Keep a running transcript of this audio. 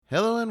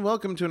Hello and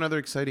welcome to another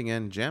exciting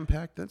and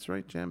jam-packed, that's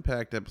right,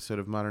 jam-packed episode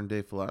of Modern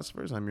Day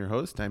Philosophers. I'm your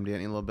host, I'm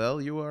Danny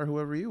LaBelle. You are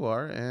whoever you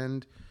are,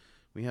 and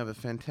we have a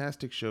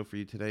fantastic show for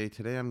you today.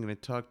 Today I'm going to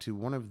talk to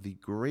one of the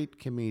great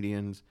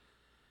comedians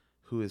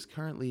who is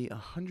currently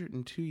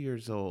 102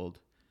 years old,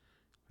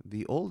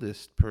 the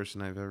oldest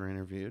person I've ever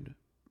interviewed,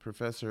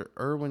 Professor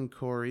Irwin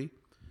Corey,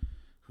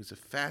 who's a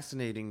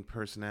fascinating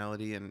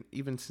personality, and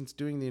even since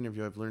doing the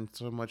interview, I've learned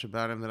so much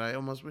about him that I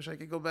almost wish I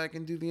could go back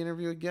and do the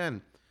interview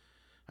again.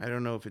 I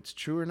don't know if it's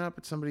true or not,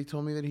 but somebody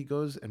told me that he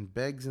goes and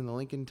begs in the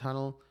Lincoln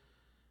Tunnel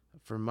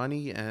for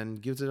money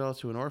and gives it all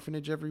to an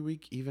orphanage every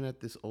week, even at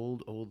this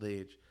old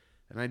age.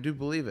 And I do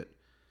believe it.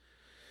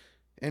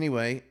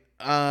 Anyway,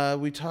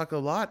 we talk a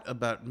lot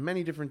about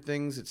many different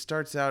things. It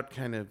starts out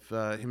kind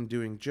of him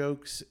doing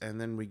jokes, and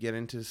then we get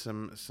into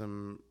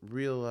some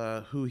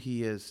real who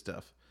he is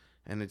stuff.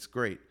 And it's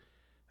great.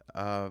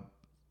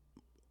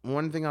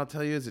 One thing I'll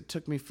tell you is it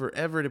took me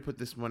forever to put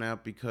this one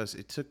out because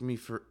it took me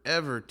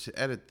forever to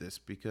edit this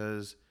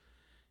because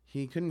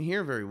he couldn't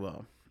hear very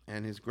well.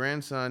 And his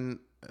grandson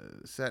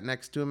sat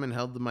next to him and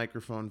held the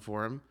microphone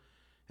for him.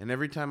 And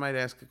every time I'd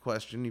ask a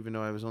question, even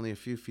though I was only a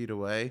few feet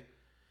away,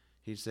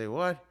 he'd say,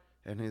 "What?"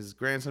 And his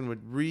grandson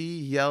would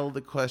re-yell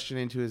the question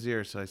into his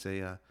ear. So I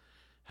say,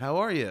 "How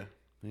are you?"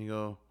 And he'd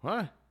go,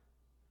 "What?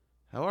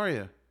 How are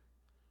you?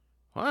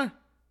 What?"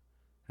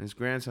 And his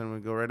grandson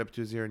would go right up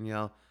to his ear and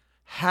yell,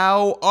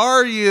 "How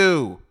are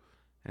you?"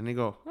 And they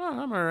go, "Oh,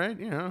 I'm all right,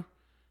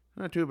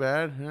 not too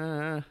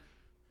bad."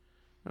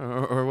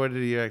 Or what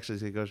did he actually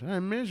say? He goes,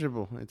 "I'm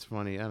miserable." It's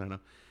funny. I don't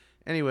know.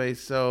 Anyway,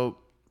 so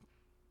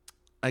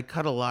I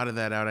cut a lot of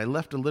that out. I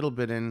left a little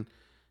bit in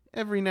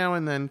every now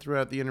and then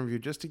throughout the interview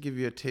just to give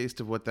you a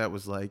taste of what that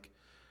was like.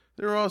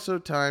 There were also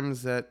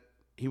times that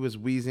he was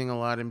wheezing a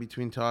lot in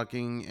between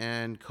talking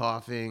and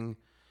coughing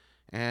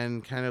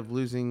and kind of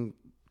losing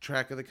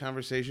track of the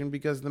conversation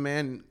because the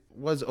man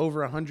was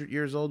over 100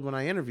 years old when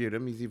I interviewed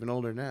him. He's even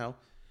older now.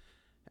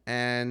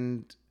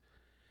 And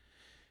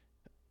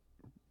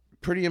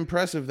pretty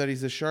impressive that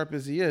he's as sharp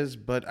as he is,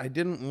 but I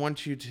didn't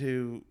want you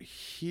to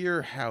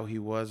hear how he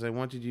was. I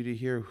wanted you to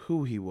hear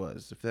who he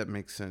was, if that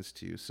makes sense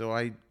to you. So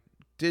I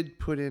did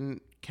put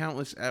in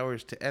countless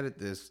hours to edit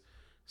this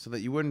so that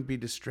you wouldn't be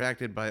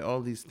distracted by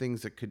all these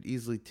things that could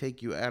easily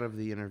take you out of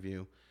the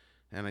interview.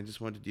 And I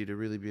just wanted you to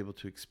really be able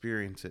to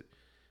experience it.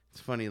 It's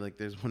funny, like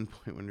there's one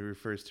point when he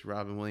refers to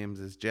Robin Williams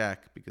as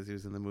Jack because he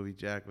was in the movie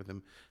Jack with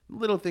him.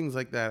 Little things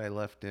like that I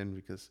left in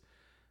because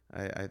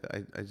I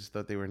just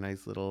thought they were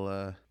nice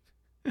little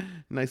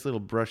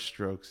brush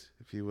strokes,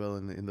 if you will,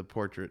 in the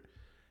portrait.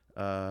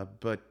 Yeah,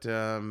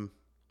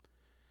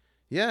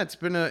 it's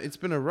been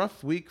a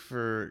rough week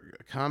for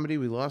comedy.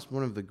 We lost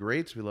one of the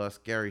greats. We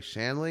lost Gary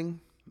Shandling.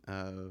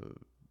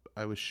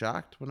 I was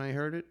shocked when I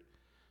heard it.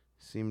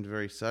 Seemed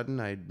very sudden.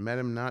 I'd met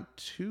him not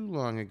too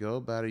long ago,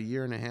 about a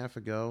year and a half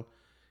ago,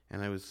 and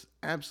I was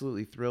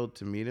absolutely thrilled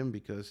to meet him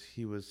because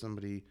he was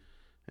somebody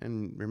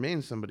and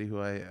remains somebody who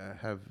I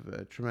have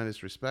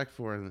tremendous respect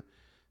for, and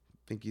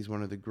think he's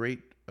one of the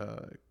great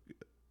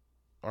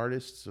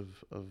artists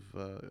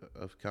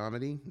of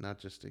comedy, not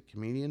just a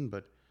comedian,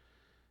 but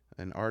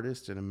an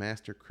artist and a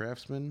master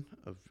craftsman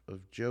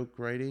of joke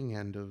writing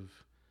and of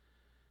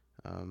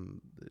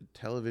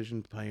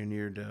television.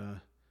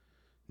 Pioneered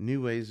new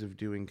ways of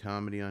doing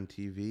comedy on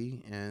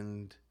TV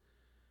and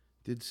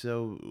did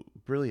so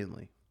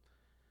brilliantly.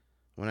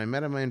 When I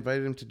met him, I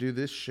invited him to do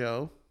this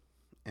show,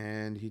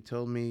 and he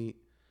told me,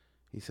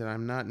 he said,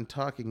 "I'm not in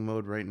talking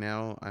mode right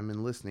now. I'm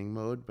in listening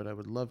mode, but I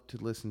would love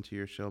to listen to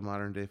your show,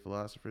 Modern Day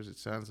Philosophers. It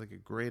sounds like a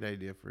great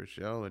idea for a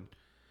show, and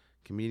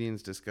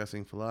comedians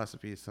discussing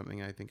philosophy is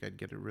something I think I'd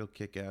get a real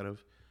kick out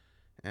of."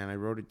 And I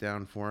wrote it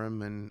down for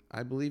him, and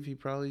I believe he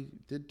probably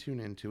did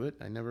tune into it.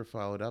 I never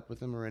followed up with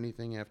him or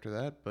anything after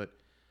that, but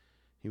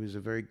he was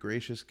a very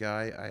gracious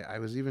guy. I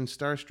was even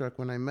starstruck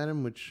when I met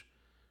him, which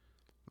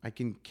I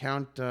can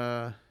count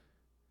on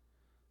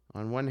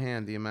one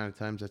hand the amount of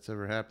times that's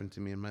ever happened to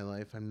me in my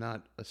life. I'm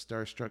not a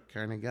starstruck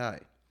kind of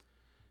guy.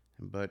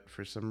 But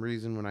for some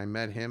reason, when I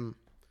met him,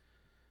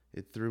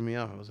 it threw me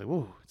off. I was like,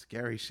 whoa, it's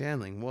Gary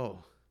Shandling.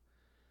 Whoa.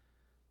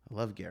 I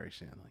love Gary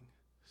Shandling.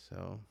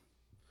 So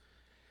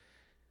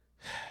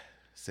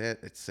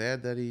it's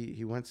sad that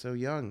he went so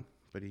young,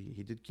 but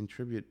he did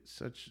contribute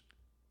such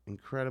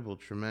incredible,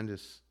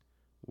 tremendous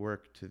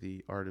work to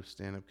the art of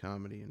stand-up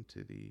comedy and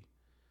to the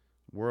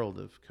world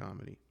of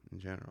comedy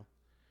in general.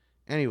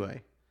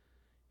 Anyway,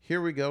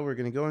 here we go. We're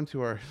going to go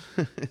into our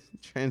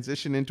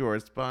transition into our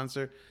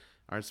sponsor.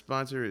 Our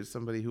sponsor is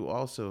somebody who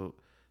also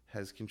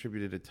has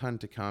contributed a ton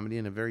to comedy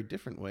in a very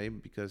different way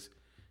because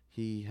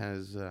he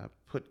has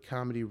put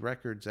comedy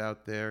records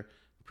out there,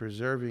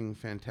 preserving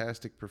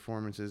fantastic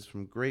performances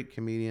from great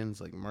comedians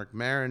like Marc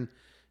Maron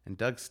and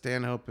Doug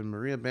Stanhope and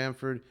Maria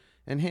Bamford.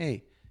 And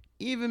hey,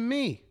 even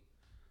me,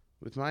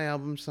 with my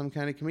album, Some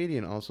Kind of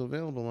Comedian, also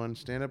available on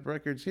Stand Up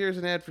Records. Here's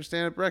an ad for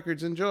Stand Up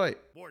Records. Enjoy.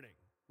 Warning.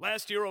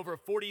 Last year, over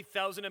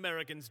 40,000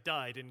 Americans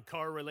died in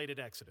car-related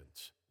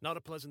accidents. Not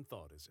a pleasant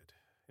thought, is it?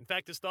 In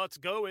fact, as thoughts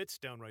go, it's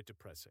downright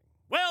depressing.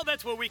 Well,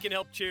 that's where we can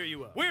help cheer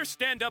you up. We're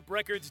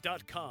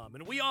StandUpRecords.com,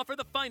 and we offer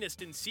the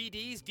finest in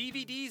CDs,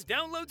 DVDs,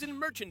 downloads, and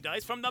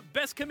merchandise from the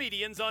best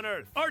comedians on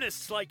earth.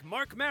 Artists like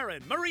Mark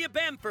Maron, Maria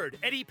Bamford,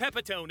 Eddie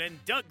Pepitone,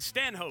 and Doug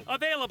Stanhope.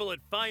 Available at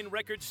fine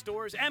record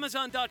stores,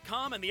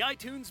 Amazon.com, and the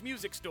iTunes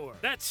Music Store.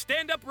 That's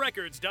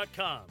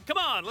StandUpRecords.com. Come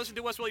on, listen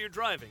to us while you're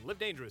driving. Live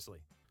dangerously.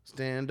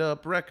 Stand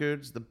Up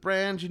Records, the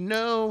brand you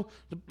know,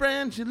 the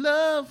brand you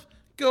love.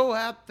 Go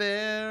out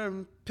there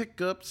and pick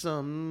up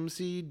some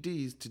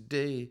CDs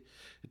today.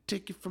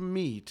 Take it from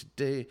me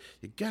today.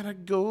 You gotta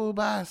go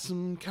buy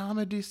some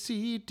comedy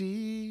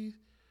CDs.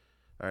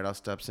 All right, I'll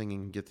stop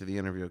singing and get to the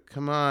interview.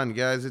 Come on,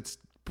 guys. It's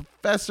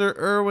Professor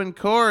Irwin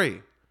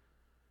Corey.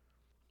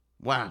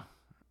 Wow.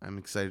 I'm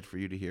excited for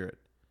you to hear it.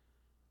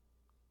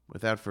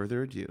 Without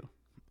further ado,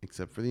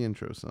 except for the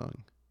intro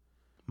song,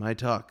 my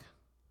talk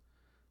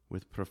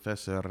with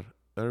Professor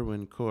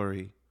Irwin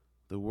Corey,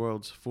 the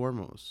world's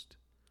foremost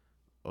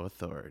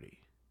authority.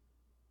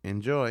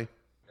 Enjoy.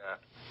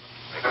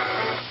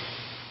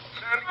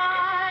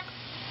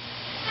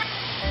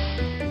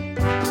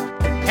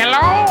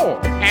 Hello,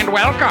 and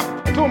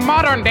welcome to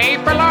Modern Day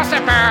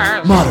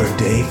Philosophers. Modern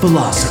Day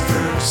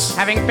Philosophers.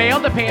 Having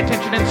failed to pay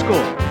attention in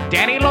school,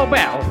 Danny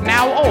Lobel,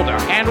 now older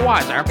and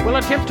wiser, will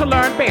attempt to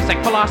learn Basic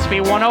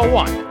Philosophy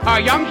 101. Our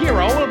young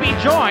hero will be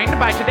joined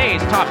by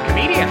today's top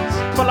comedians,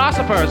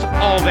 philosophers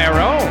all their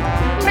own.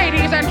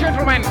 Ladies and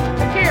gentlemen,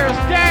 here's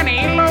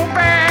Danny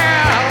Lobel.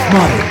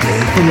 Modern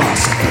Day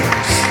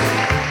Philosophers.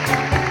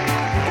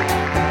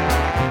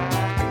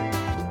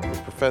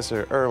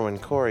 Professor Irwin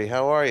Corey,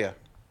 how are you?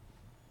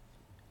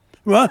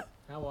 What?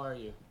 How are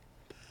you?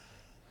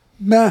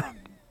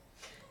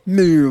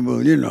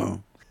 Miserable, you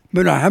know.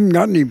 But I haven't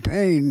got any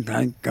pain,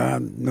 thank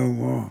God, no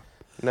more.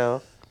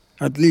 No.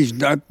 At least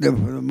not for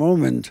the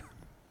moment.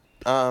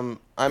 I'm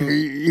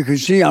You can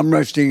see I'm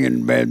resting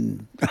in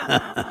bed.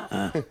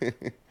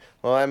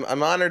 well.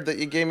 I'm honored that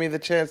you gave me the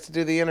chance to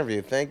do the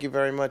interview. Thank you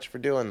very much for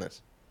doing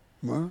this.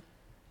 What?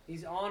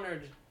 He's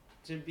honored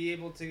to be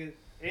able to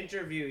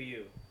interview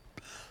you.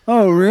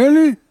 Oh,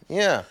 really?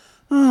 Yeah.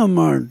 Oh,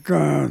 my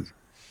God.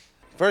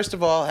 First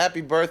of all,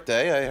 happy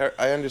birthday.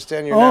 I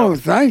understand Oh,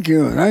 thank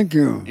you.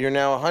 You're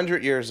now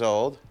 100 years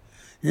old.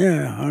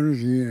 Yeah, 100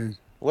 years.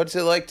 What's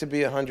it like to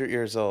be 100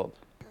 years old?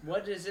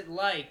 What is it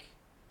like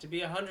to be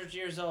 100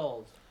 years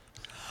old?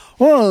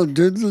 Well,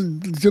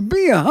 to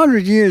be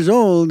 100 years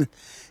old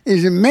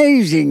is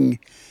amazing,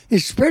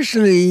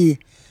 especially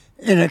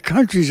in a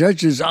country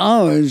such as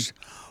ours,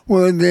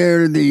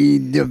 where the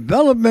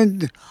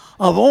development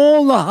of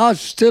all the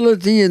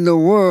hostility in the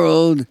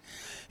world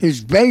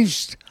is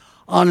based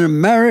on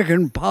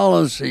American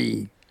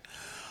policy.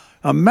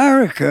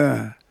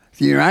 America,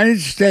 the United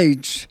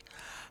States,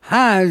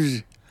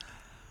 has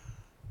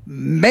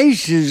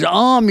bases,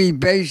 army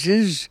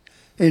bases,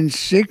 in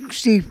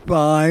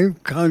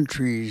 65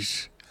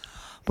 countries.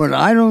 But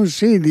I don't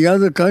see the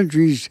other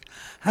countries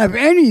have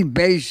any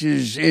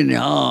bases in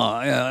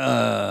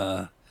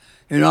our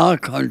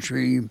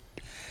country.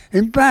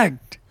 In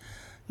fact,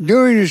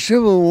 during the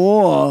Civil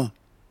War,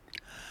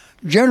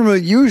 General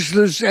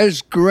Ulysses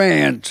S.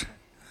 Grant,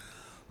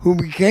 who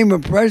became a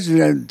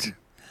president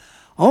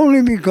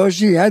only because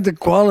he had the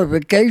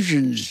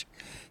qualifications.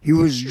 He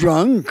was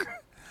drunk,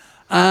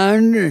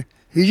 and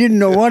he didn't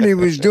know what he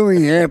was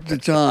doing half the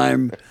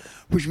time,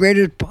 which made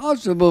it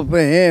possible for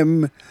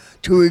him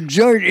to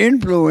exert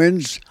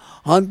influence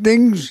on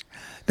things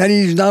that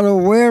he's not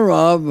aware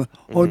of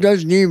or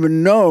doesn't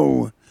even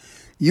know.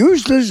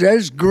 Ulysses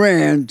S.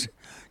 Grant,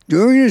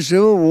 during the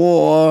Civil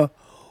War,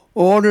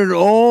 ordered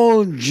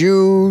all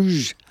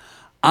Jews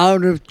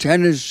out of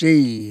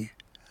Tennessee.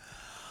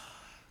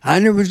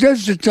 And it was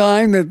just the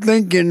time that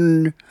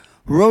Lincoln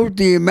wrote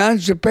the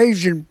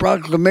Emancipation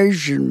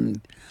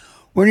Proclamation.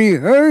 When he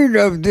heard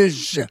of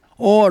this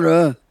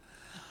order,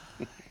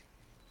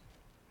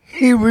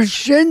 he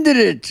rescinded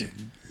it.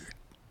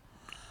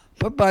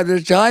 But by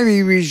the time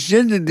he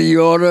rescinded the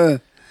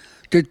order,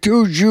 the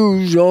 2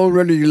 Jews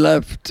already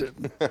left.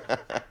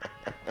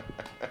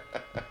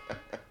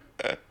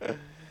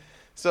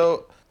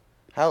 So,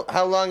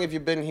 how long have you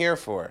been here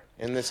for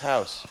in this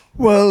house?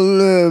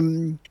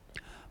 Well,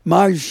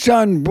 my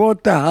son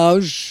bought the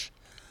house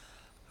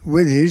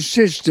with his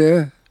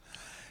sister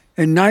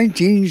in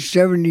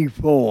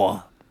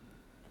 1974.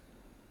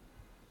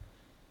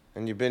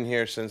 And you've been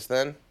here since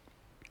then?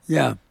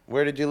 Yeah.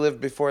 Where did you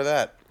live before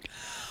that?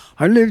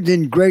 I lived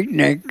in Great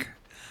Neck,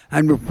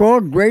 and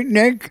before Great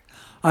Neck,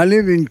 I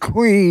lived in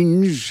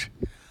Queens,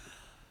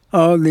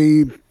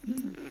 the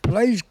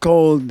place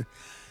called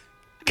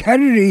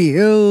Kennedy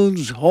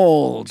Hills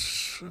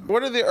Halls.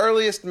 What are the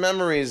earliest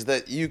memories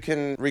that you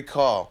can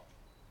recall?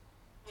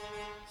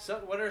 So,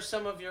 what are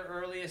some of your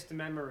earliest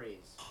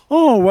memories?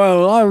 Oh,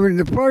 well, I was in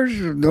the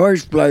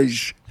first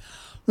place.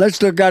 Let's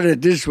look at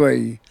it this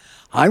way.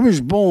 I was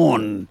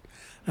born.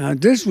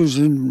 This was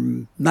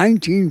in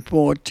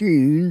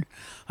 1914,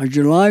 on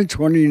July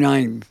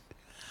 29th.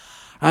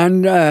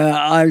 And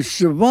I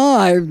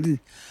survived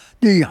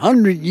the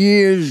 100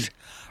 years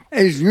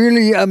is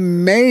really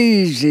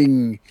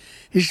amazing,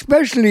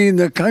 especially in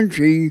the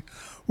country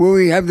where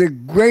we have the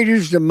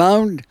greatest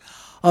amount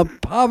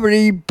of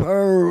poverty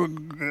per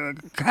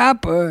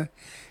capita.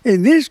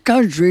 In this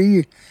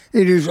country,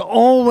 it is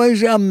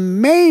always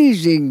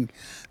amazing.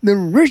 The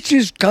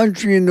richest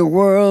country in the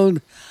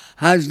world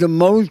has the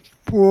most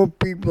poor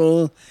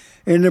people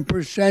in a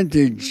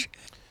percentage.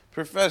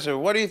 Professor,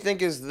 what do you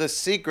think is the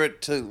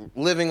secret to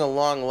living a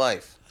long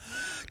life?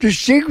 The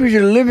secret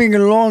of living a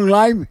long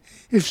life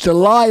is to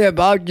lie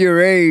about your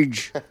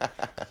age.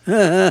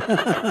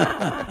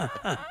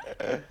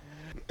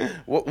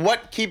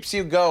 What keeps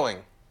you going?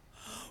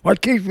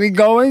 What keeps me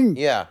going?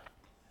 Yeah.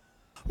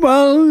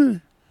 Well,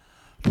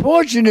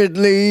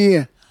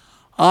 fortunately,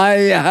 I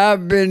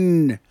have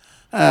been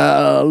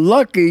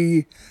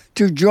lucky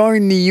to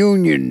join the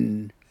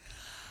union.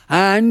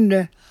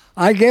 And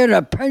I get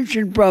a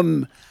pension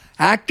from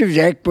Actors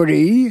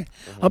Equity,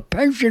 a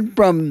pension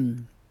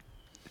from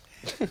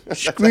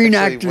Screen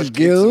Actors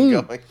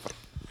Guild,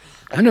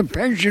 and a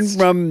pension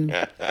from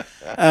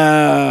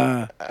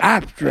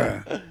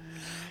AFTRA,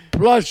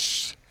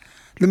 plus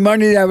the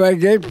money that I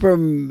get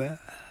from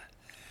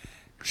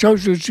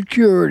Social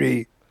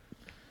Security.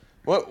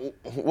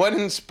 What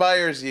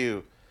inspires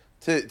you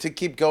to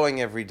keep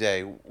going every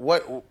day?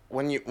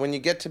 When you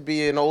get to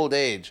be an old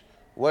age,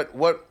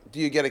 what do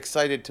you get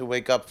excited to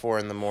wake up for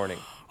in the morning?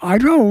 I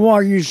don't know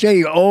why you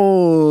say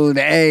old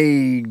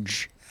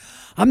age.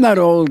 I'm not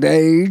old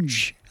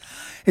age.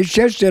 It's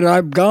just that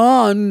I've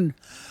gone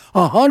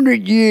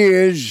 100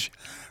 years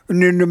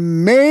in an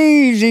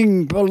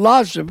amazing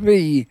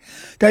philosophy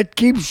that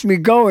keeps me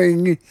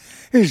going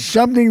is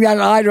something that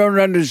I don't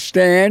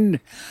understand,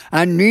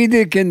 and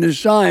neither can the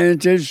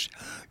scientists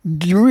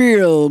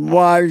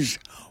realize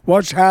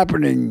what's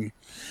happening.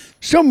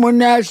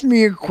 Someone asked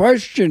me a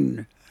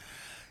question.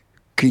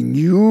 Can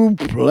you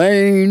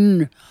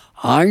explain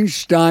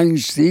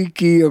Einstein's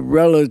theory of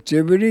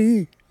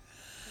relativity?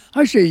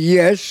 I said,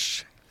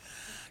 yes.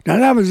 Now,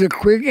 that was a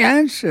quick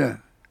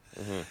answer,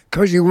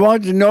 because he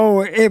wanted to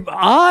know if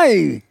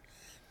I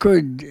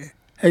could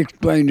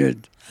explain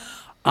it.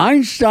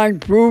 Einstein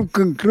proved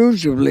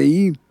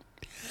conclusively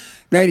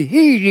that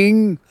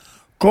heating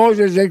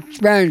causes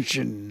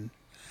expansion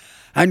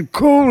and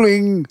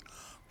cooling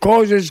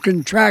causes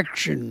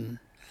contraction.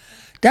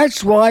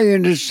 That's why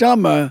in the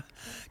summer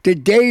the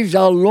days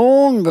are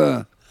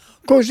longer,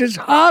 because it's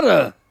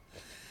hotter.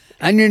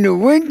 And in the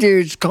winter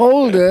it's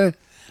colder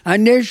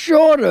and they're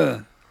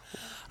shorter.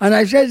 And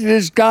I said to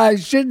this guy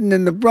sitting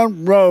in the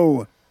front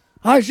row,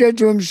 I said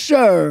to him,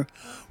 sir,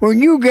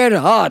 when you get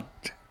hot,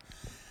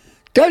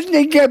 doesn't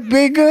it get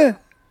bigger?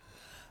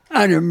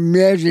 And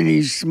imagine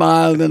he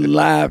smiled and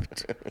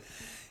laughed.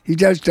 He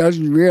just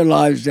doesn't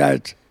realize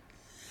that.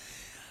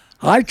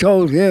 I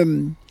told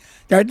him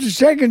that the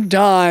second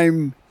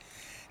time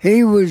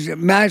he was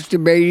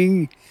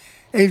masturbating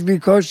is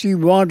because he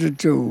wanted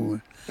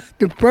to.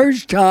 The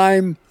first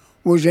time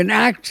was an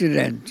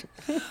accident.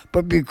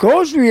 But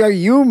because we are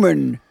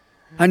human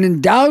and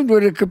endowed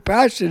with a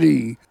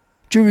capacity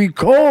to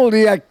recall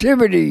the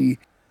activity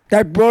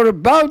that brought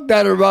about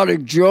that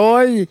erotic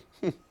joy,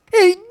 he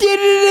did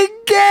it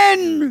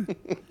again.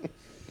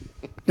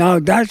 Now,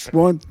 that's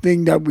one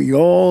thing that we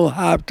all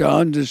have to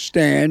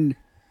understand.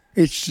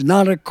 It's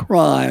not a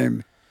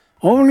crime.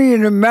 Only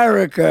in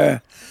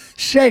America,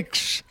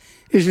 sex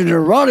is an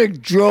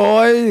erotic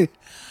joy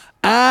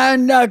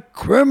and a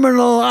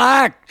criminal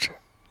act.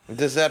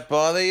 Does that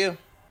bother you?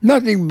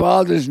 Nothing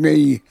bothers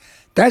me.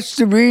 That's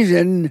the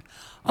reason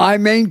I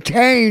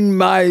maintain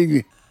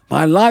my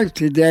life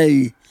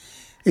today.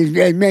 Is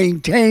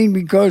maintained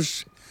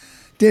because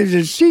there's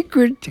a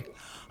secret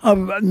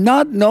of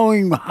not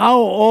knowing how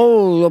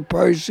old a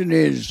person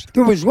is.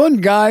 There was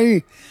one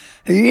guy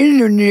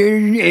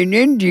in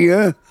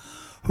India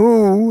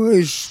who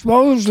is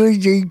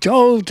supposedly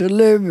told to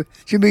live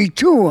to be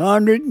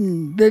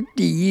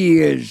 250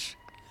 years.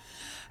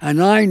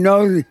 And I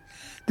know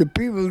the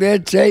people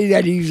there say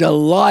that he's a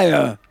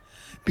liar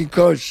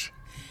because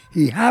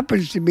he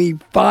happens to be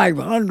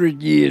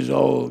 500 years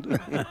old.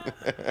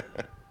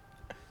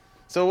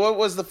 So what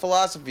was the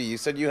philosophy? You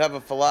said you have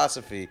a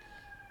philosophy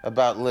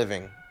about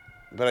living,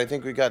 but I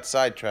think we got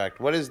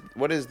sidetracked. What is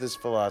this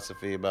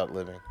philosophy about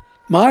living?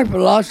 My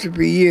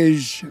philosophy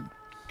is,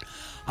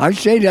 I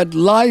say that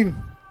life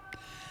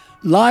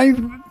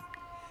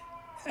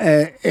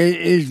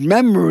is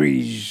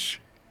memories.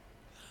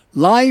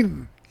 Life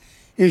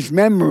is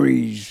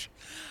memories.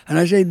 And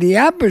I say the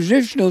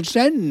appositional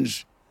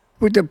sentence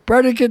with the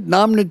predicate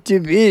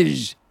nominative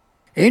is,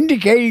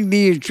 indicating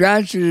the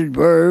transitive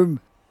verb,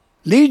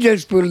 leads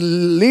us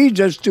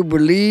to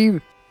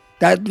believe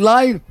that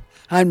life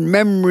and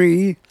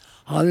memory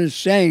are the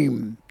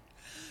same.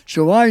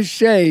 So I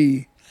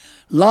say,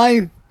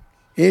 life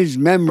is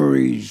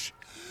memories.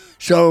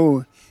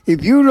 So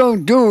if you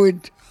don't do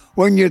it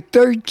when you're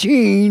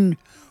 13,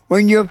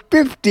 when you're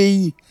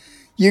 50,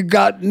 you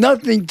got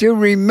nothing to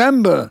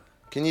remember.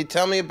 Can you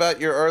tell me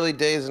about your early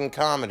days in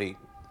comedy?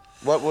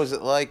 What was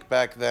it like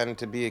back then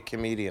to be a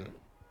comedian?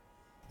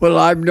 Well,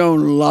 I've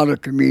known a lot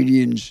of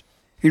comedians.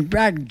 In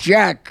fact,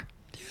 Jack,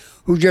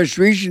 who just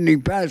recently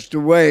passed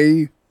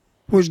away,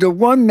 was the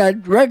one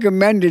that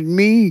recommended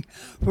me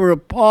for a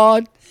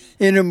part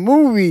in a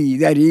movie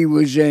that he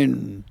was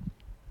in,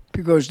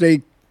 because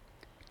they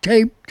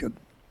taped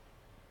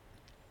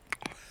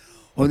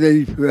or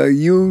they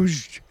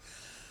used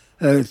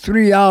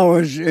 3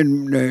 hours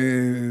in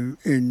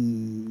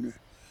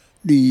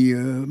the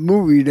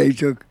movie they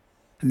took,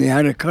 and they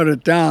had to cut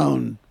it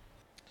down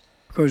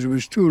because it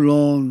was too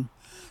long.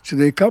 So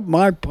they cut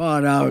my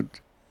part out.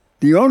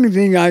 The only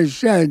thing I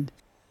said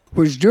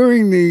was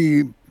during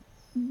the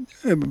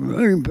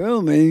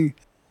filming,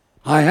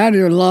 I had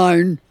a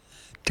line,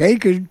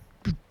 take it,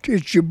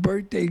 it's your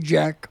birthday,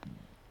 Jack.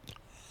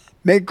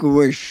 Make a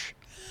wish.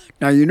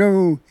 Now, you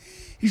know,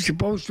 he's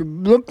supposed to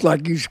look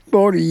like he's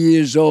 40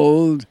 years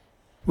old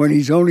when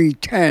he's only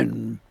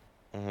 10.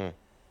 Mm-hmm.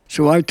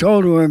 So I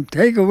told him,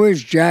 take a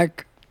wish,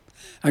 Jack.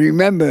 And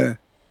remember,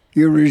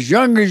 you're as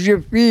young as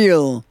you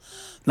feel,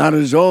 not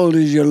as old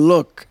as you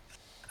look.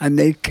 And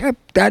they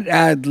kept that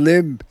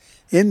ad-lib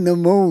in the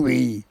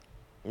movie.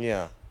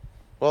 Yeah.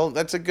 Well,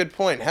 that's a good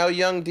point. How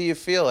young do you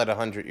feel at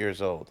 100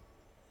 years old?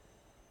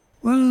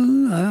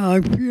 Well,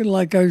 I feel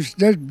like I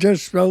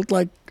just felt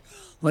like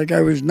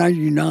I was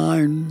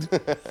 99.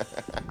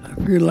 I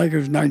feel like I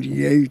was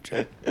 98.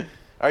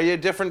 Are you a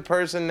different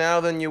person now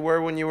than you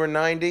were when you were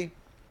 90?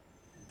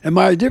 Am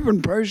I a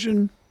different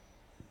person?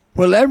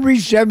 Well, every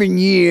 7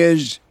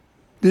 years,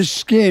 the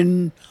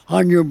skin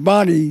on your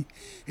body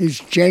is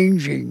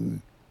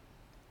changing.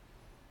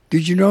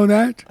 Did you know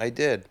that? I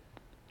did.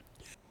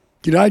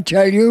 Did I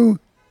tell you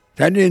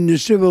that in the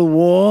Civil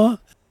War,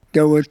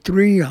 there were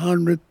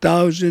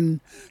 300,000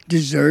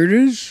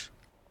 deserters?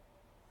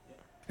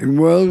 In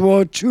World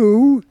War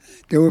II,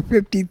 there were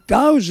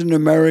 50,000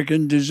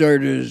 American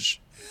deserters.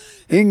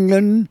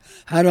 England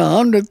had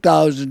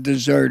 100,000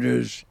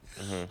 deserters.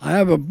 Mm-hmm. I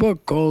have a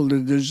book called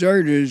The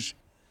Deserters,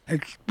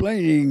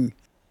 explaining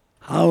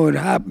how it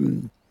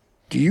happened.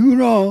 Do you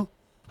know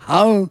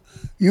how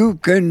you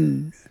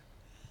can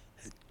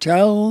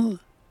tell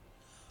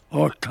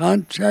or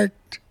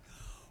contact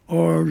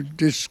or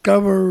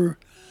discover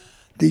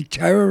the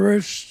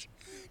terrorists?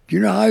 Do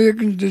you know how you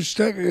can Is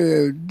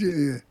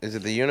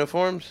it the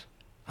uniforms?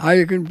 How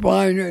you can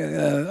find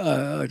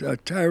a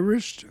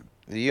terrorist?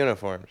 The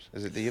uniforms.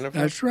 Is it the uniforms?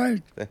 That's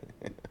right.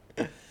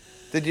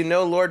 Did you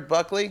know Lord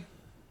Buckley?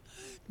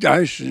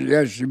 Yes, he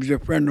was a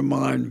friend of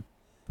mine.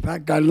 In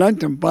fact, I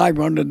lent him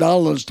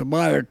 $500 to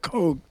buy a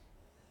coat,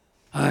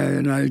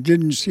 and I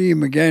didn't see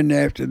him again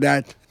after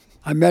that.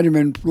 I met him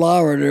in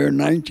Florida in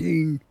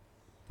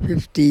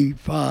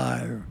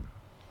 1955.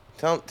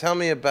 Tell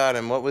me about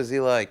him. What was he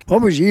like?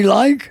 What was he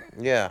like?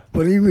 Yeah.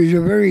 Well, he was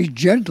a very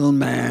gentle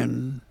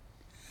man.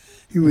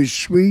 He was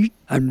sweet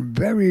and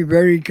very,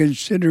 very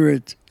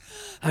considerate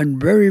and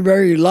very,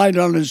 very light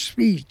on his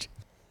feet.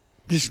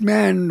 This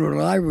man, what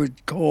I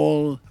would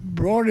call,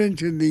 brought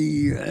into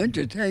the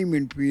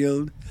entertainment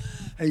field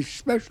a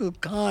special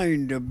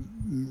kind of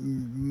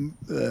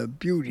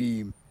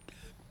beauty.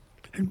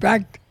 In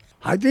fact,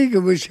 I think it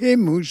was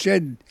him who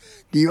said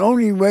the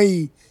only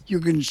way you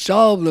can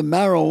solve the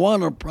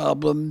marijuana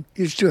problem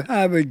is to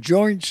have a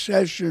joint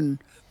session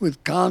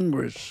with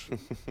Congress.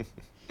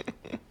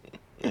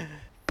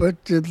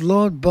 But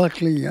Lord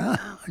Buckley,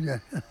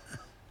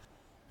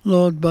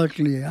 Lord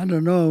Buckley, I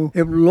don't know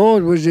if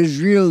Lord was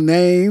his real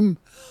name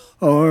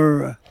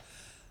or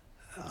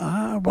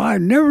I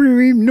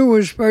never even knew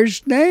his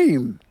first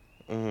name.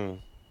 Mm-hmm.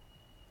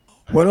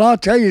 Well, I'll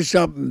tell you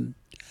something.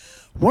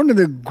 One of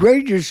the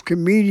greatest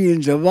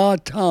comedians of our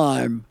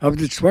time, of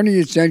the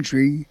 20th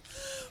century,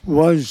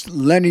 was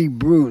Lenny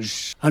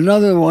Bruce.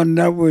 Another one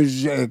that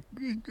was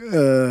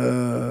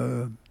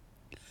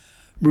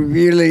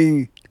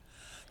revealing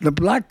the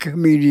black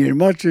comedian.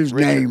 What's his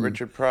name?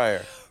 Richard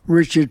Pryor.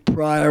 Richard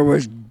Pryor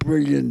was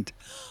brilliant.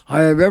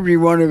 I have every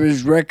one of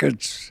his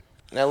records.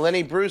 Now,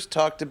 Lenny Bruce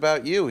talked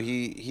about you.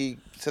 He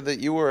said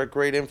that you were a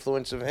great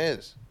influence of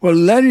his. Well,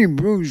 Lenny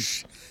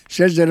Bruce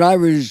says that I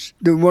was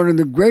one of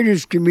the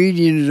greatest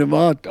comedians of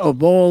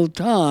all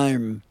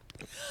time.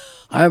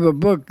 I have a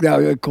book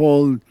now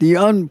called The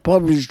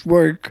Unpublished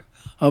Work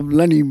of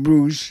Lenny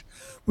Bruce,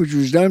 which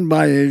was done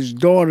by his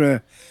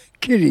daughter,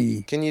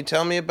 Kitty. Can you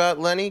tell me about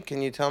Lenny?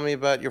 Can you tell me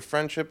about your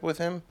friendship with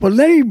him? Well,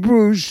 Lenny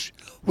Bruce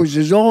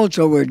was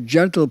also a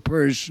gentle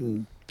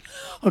person.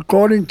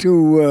 According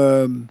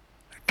to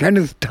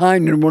Kenneth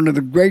Tynan, one of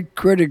the great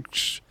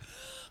critics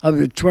of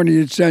the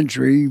 20th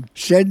century,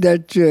 said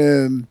that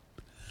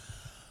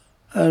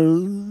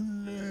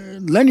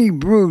Lenny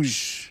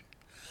Bruce,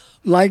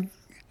 like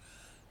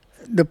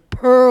the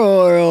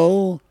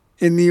pearl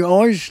in the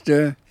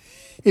oyster,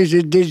 is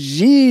a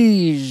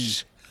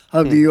disease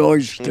of the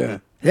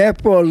oyster.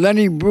 Therefore,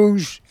 Lenny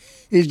Bruce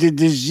is the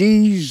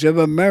disease of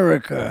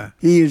America.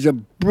 He is as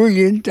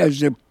brilliant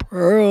as the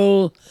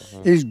pearl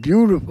is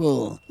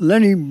beautiful.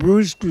 Lenny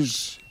Bruce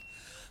was,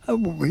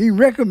 he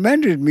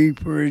recommended me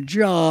for a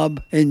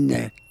job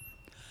in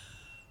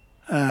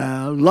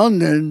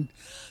London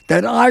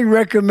that I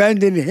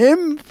recommended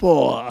him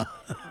for.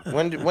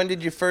 When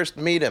did you first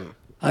meet him?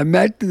 I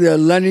met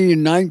Lenny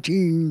in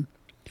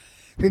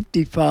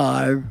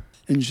 1955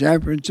 in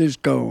San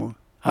Francisco.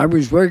 I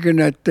was working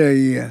at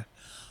the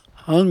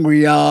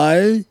Hungry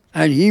Eye,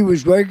 and he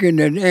was working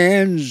at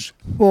Ann's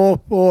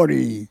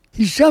 440.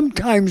 He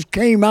sometimes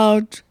came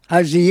out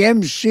as the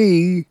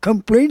MC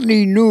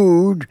completely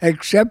nude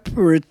except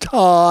for a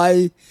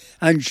tie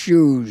and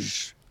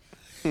shoes.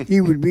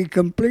 He would be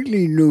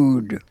completely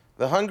nude.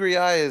 The Hungry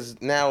Eye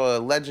is now a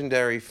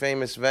legendary,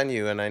 famous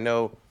venue, and I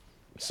know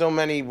so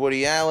many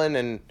Woody Allen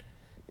and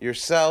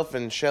yourself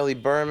and Shelley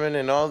Berman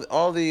and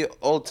all the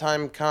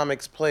old-time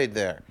comics played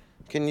there.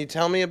 Can you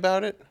tell me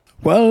about it?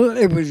 Well,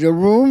 it was a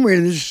room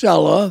in the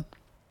cellar,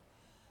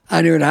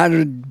 and it had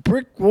a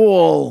brick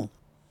wall.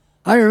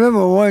 I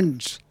remember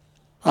once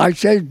I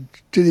said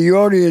to the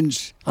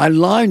audience, I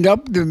lined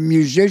up the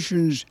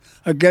musicians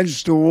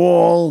against the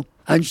wall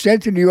and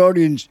said to the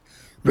audience,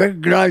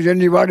 "Recognize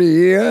anybody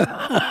here?"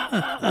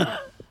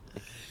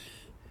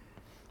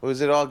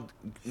 Was it all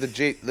the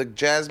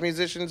jazz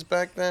musicians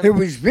back then? It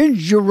was Vince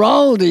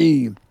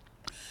Giraldi.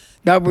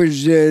 That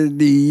was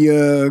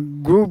the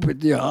group at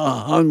the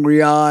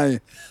Hungry Eye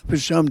for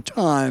some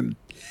time.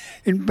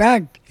 In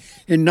fact,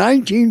 in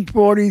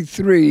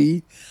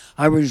 1943,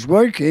 I was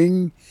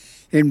working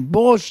in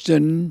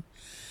Boston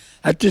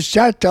at the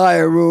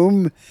Satire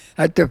Room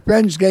at the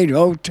Fensgate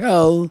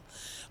Hotel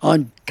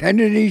on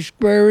Kennedy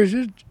Square, is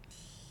it?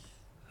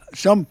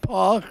 Some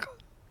park.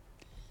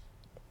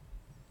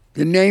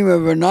 The name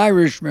of an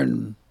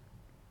Irishman.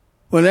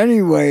 Well,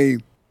 anyway,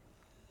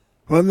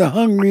 from the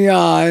Hungry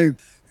Eye,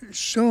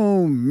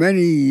 so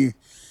many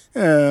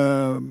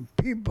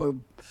people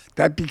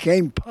that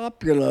became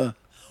popular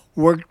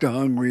worked the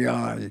Hungry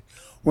Eye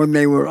when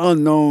they were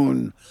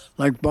unknown,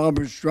 like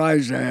Barbra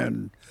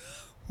Streisand,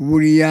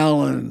 Woody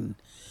Allen,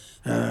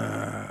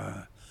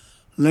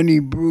 Lenny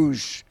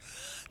Bruce.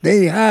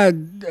 They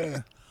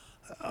had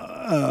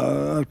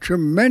a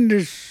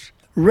tremendous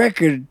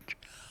record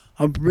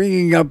of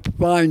bringing up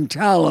fine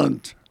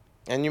talent.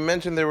 And you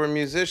mentioned there were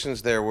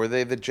musicians there. Were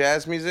they the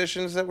jazz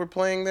musicians that were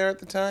playing there at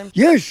the time?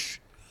 Yes.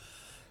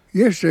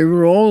 Yes, they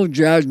were all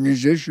jazz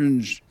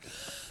musicians.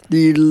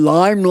 The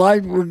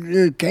limelight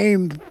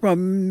came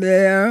from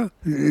there.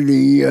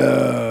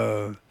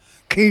 The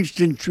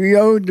Kingston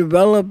Trio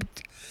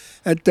developed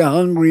at the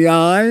Hungry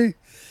Eye.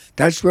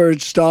 That's where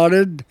it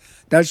started.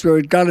 That's where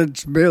it got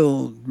its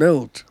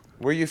built.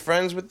 Were you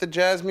friends with the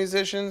jazz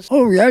musicians?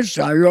 Oh, yes.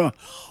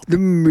 The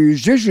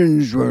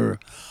musicians were.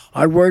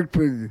 I worked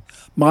with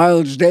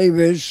Miles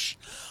Davis.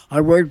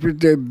 I worked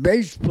with the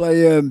bass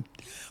player.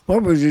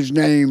 What was his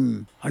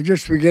name? I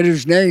just forget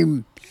his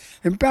name.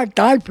 In fact,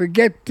 I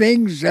forget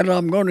things that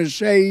I'm going to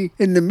say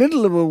in the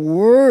middle of a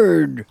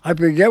word. I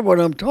forget what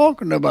I'm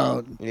talking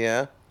about.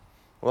 Yeah.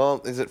 Well,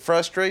 does it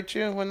frustrate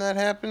you when that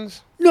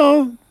happens?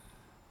 No.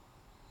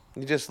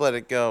 You just let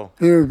it go.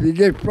 If you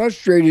get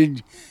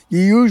frustrated, you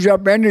use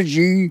up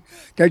energy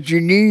that you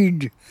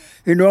need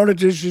in order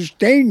to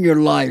sustain your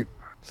life.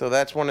 So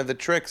that's one of the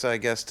tricks, I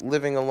guess,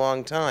 living a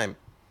long time.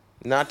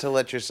 Not to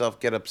let yourself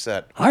get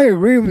upset. I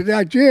agree with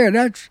that. Yeah,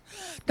 that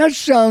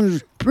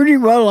sounds pretty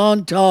well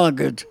on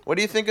target. What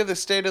do you think of the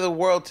state of the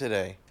world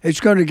today? It's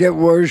going to get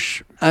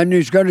worse, and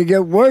it's going to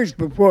get worse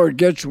before it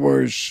gets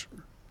worse.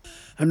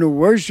 And the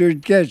worse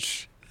it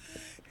gets,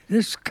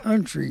 this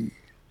country,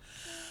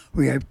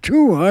 we have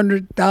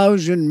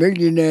 200,000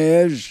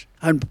 millionaires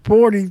and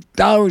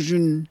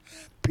 40,000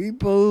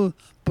 people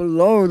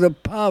below the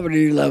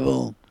poverty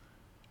level.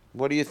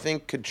 What do you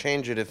think could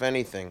change it, if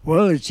anything?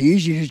 Well, it's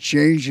easy to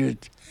change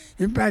it.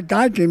 In fact,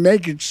 I can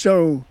make it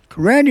so.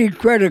 Randy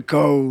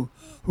Credico,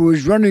 who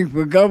was running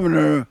for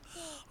governor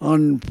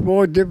on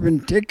 4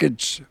 different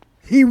tickets,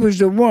 he was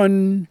the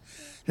one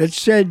that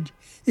said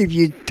if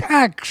you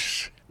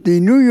tax the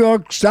New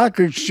York Stock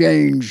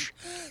Exchange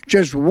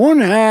just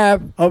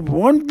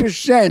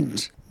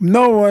 0.5%,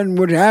 no one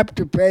would have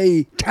to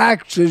pay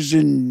taxes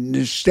in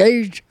the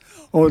state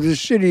or the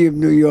city of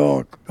New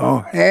York,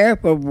 or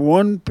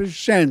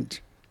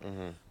 0.5%.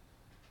 Mm-hmm.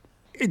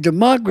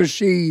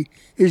 Democracy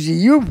is a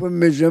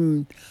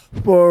euphemism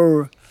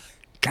for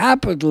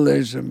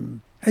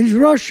capitalism. In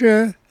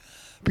Russia,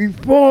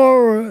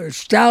 before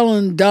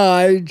Stalin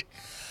died,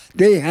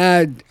 they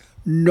had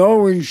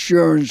no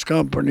insurance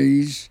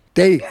companies.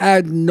 They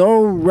had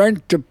no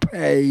rent to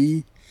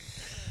pay.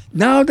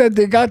 Now that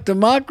they got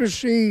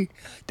democracy,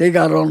 they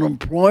got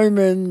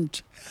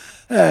unemployment.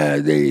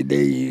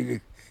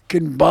 They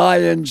can buy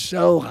and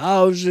sell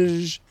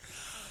houses.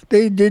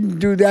 They didn't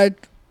do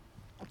that.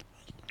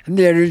 And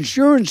they had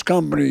insurance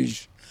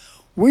companies.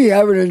 We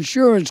have an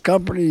insurance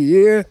company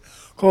here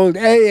called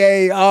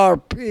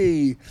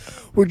AARP,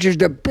 which is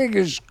the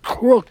biggest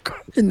crook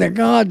in the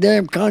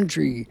goddamn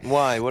country.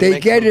 Why?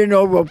 They get in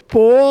over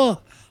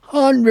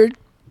 $400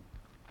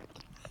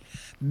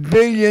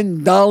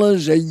 billion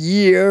a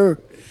year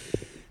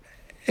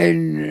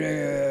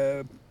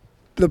in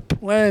the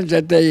plans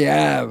that they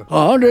have.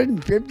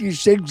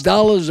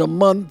 $156 a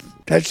month.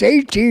 That's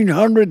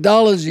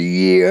 $1,800 a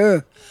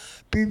year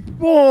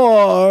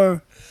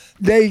before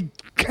they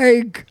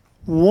take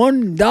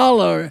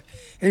 $1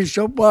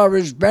 insofar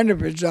as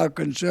benefits are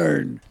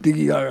concerned.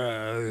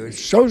 The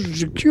Social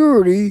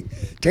Security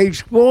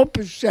takes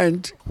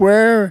 4%,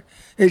 where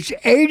it's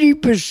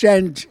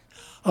 80%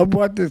 of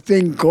what the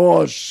thing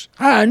costs.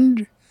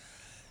 And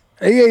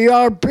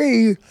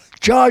AARP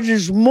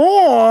charges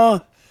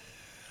more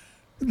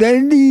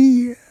than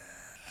the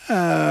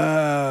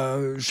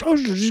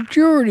Social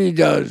Security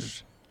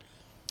does.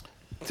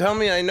 Tell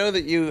me, I know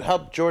that you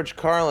helped George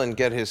Carlin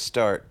get his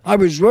start. I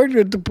was working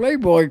at the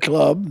Playboy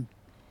Club,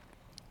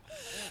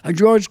 and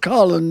George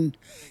Carlin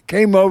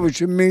came over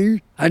to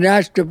me and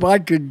asked if I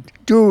could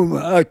do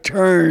a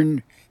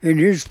turn in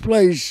his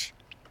place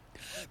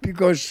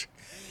because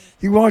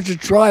he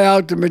wanted to try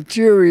out the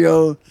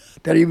material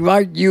that he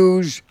might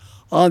use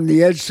on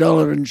the Ed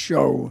Sullivan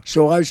Show.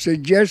 So I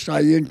said yes.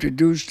 I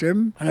introduced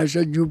him, and I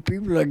said, you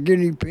people are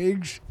guinea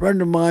pigs. A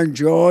friend of mine,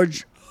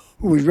 George,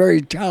 who was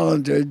very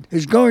talented,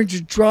 is going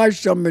to try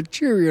some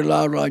material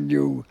out on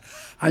you,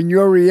 and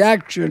your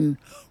reaction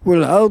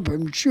will help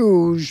him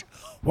choose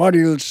what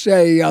he'll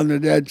say on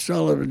the Ed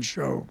Sullivan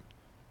Show.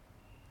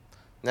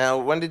 Now,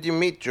 when did you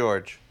meet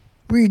George?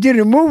 We did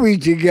a movie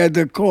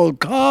together called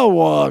Car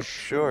Wash.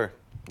 Sure,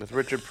 with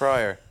Richard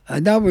Pryor.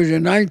 And that was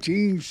in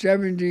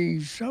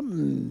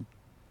 1970-something,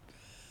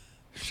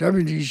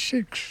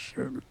 76.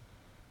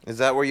 Is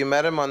that where you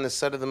met him, on the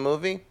set of the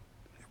movie?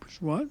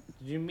 What?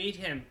 Did you meet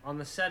him on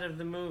the set of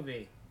the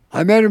movie?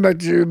 I met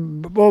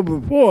him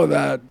before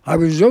that. I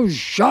was so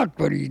shocked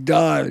when he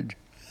died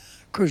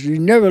because he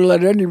never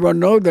let anyone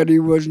know that he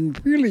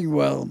wasn't feeling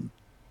well.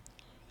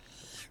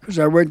 Because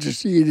I went to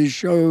see the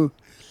show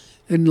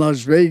in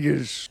Las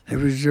Vegas. It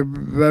was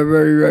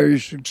very, very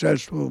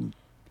successful.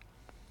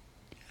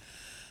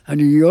 And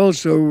he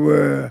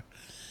also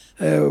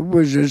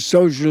was a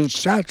social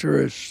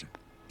satirist.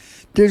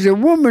 There's a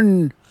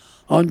woman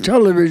on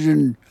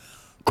television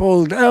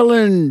called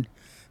Ellen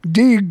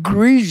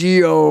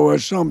DeGrizio or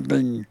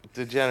something.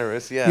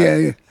 DeGeneres, yeah.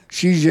 Yeah,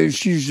 she's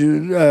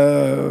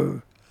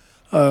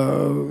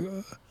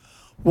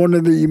one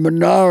of the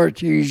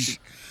minorities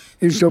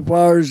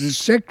insofar as the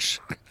sex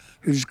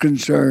is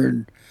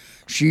concerned.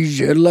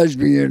 She's a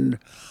lesbian,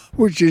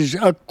 which is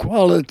a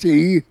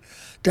quality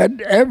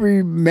that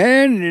every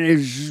man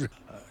is.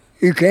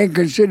 You can't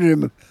consider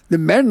them the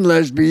men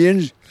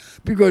lesbians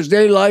because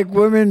they like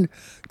women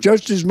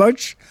just as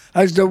much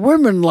as the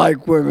women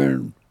like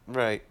women.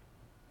 Right.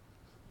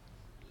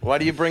 Why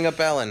do you bring up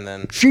Ellen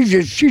then? She's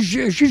a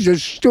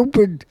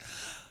stupid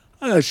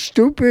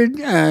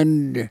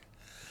and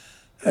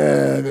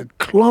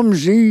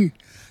clumsy.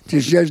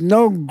 She has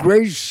no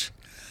grace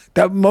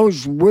that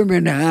most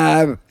women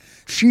have.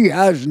 She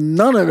has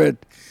none of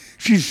it.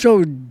 She's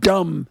so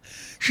dumb.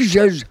 She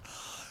says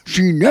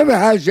she never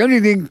has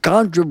anything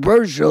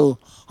controversial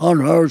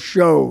on her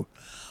show.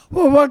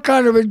 Well, what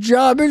kind of a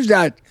job is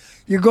that?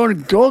 You're going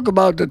to talk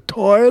about the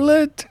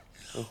toilet?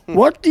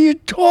 What do you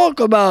talk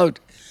about?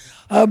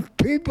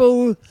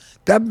 People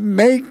that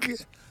make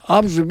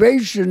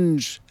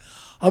observations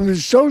of the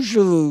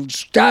social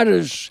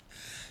status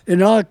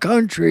in our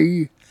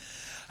country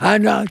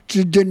and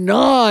to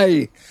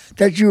deny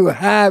that you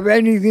have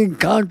anything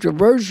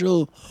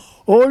controversial.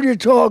 All you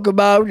talk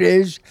about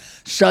is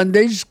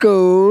Sunday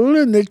school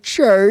and the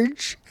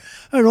church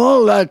and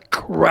all that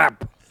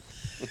crap.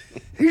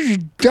 He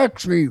just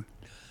ducks me.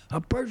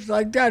 A person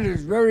like that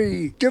is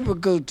very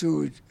difficult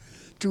to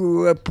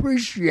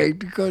appreciate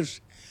because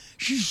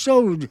she's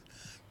so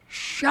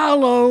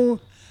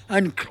shallow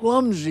and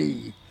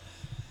clumsy.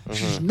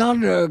 She's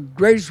not a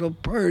graceful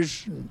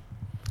person.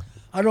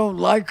 I don't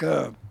like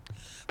her. In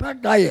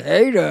fact, I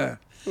hate her.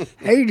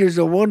 Hate is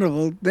a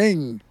wonderful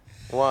thing.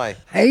 Why?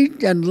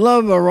 Hate and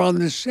love are on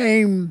the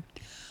same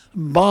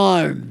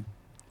bond.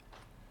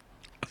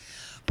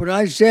 But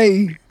I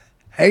say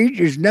hate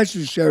is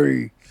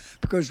necessary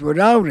because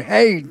without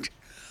hate,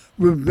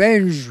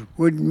 revenge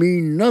would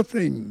mean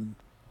nothing.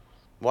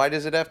 Why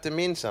does it have to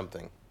mean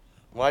something?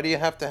 Why do you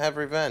have to have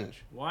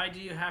revenge? Why do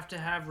you have to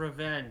have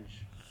revenge?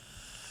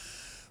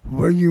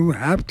 Well, you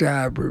have to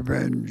have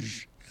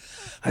revenge.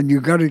 And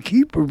you got to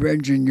keep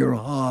revenge in your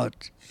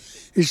heart.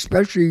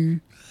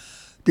 Especially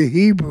the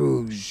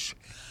Hebrews.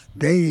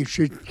 They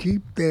should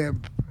keep their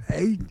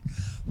hate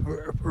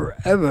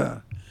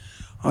forever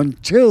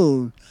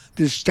until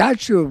the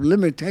statute of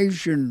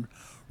limitation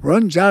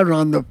runs out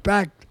on the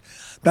fact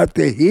that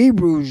the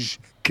Hebrews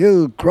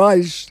killed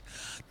Christ.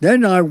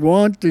 Then I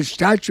want the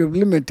statute of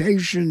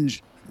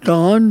limitations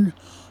gone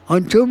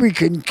until we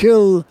can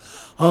kill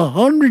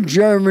 100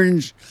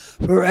 Germans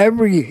for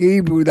every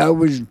Hebrew that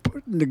was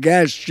put in the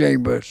gas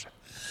chambers.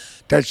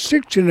 That's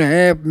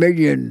 6.5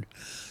 million.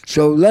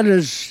 So let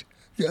us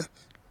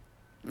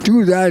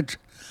do that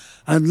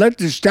and let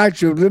the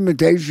statute of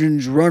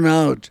limitations run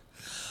out.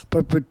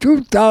 But for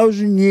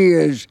 2,000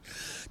 years,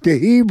 the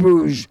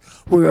Hebrews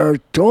were a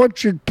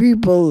tortured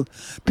people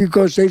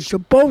because they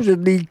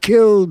supposedly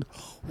killed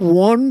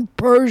one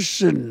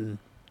person.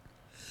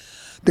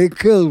 They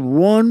killed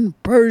one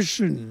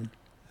person.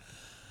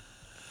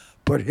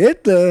 But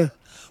Hitler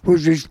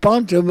was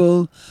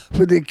responsible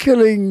for the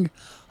killing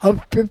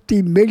of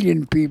 50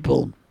 million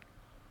people.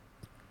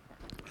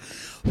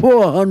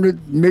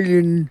 400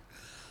 million,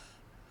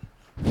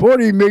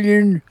 40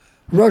 million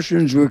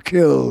Russians were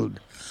killed.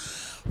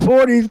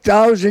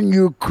 40,000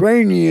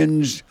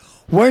 Ukrainians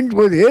went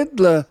with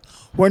Hitler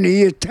when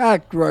he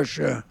attacked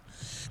Russia.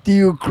 The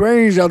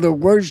Ukrainians are the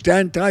worst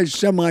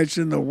anti-Semites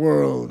in the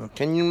world.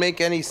 Can you make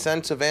any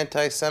sense of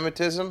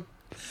anti-Semitism?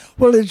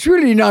 Well, it's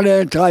really not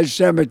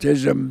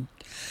anti-Semitism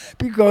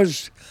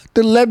because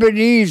the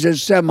Lebanese are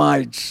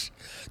Semites,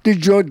 the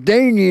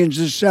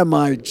Jordanians are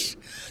Semites,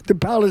 the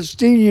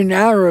Palestinian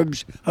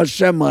Arabs are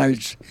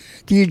Semites,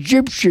 the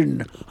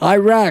Egyptian,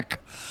 Iraq,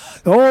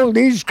 all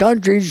these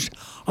countries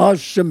are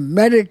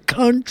Semitic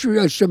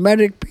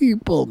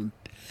people.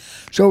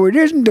 So it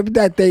isn't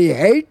that they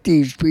hate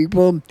these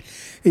people,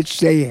 it's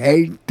they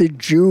hate the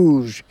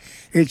Jews.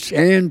 It's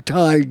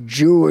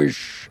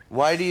anti-Jewish.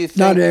 Why do you think?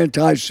 Not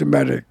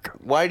anti-Semitic.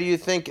 Why do you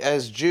think,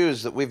 as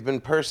Jews, that we've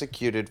been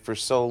persecuted for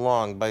so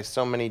long by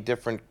so many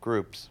different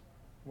groups?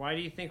 Why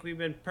do you think we've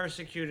been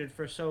persecuted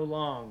for so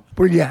long?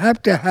 Well, you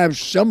have to have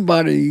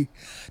somebody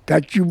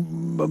that you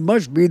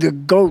must be the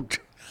goat,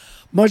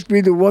 must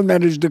be the one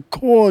that is the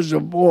cause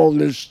of all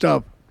this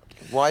stuff.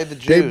 Why the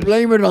Jews? They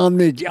blame it on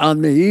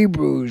the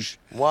Hebrews.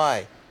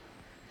 Why?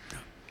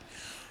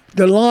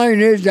 The line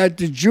is that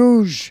the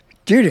Jews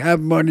did have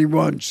money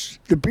once.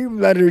 The people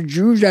that are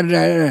Jews that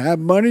have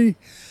money,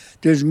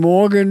 there's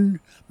Morgan,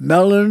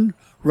 Mellon,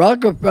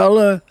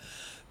 Rockefeller,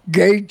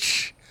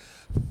 Gates,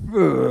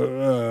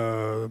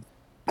 Queen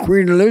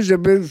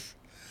Elizabeth.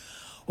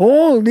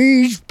 All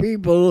these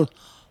people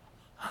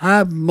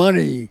have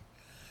money,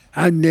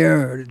 and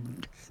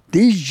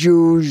these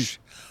Jews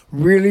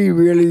really,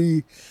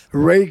 really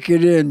rake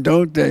it in,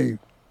 don't they?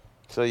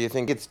 So you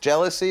think it's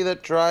jealousy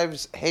that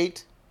drives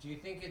hate? Do you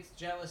think it's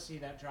jealousy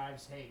that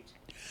drives hate?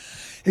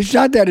 It's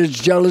not that it's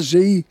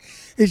jealousy.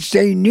 It's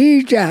they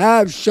need to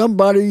have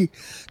somebody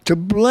to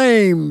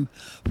blame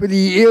for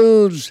the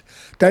ills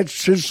that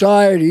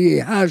society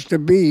has to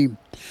be.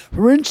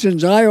 For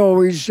instance, I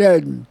always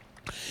said,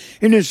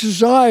 in a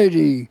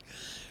society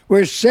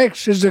where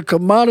sex is a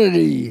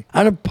commodity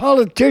and a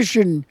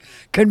politician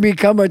can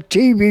become a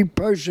TV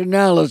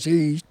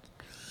personality,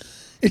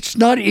 it's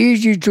not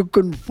easy to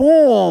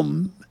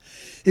conform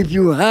if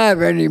you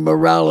have any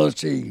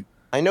morality.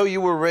 I know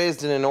you were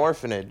raised in an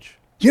orphanage.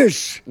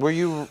 Yes. Were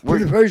you? For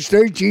the first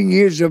 13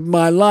 years of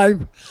my life,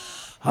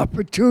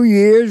 for 2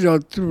 years or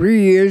 3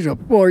 years or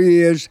 4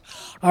 years,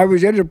 I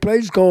was at a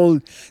place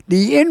called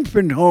the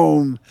Infant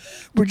Home,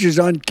 which is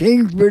on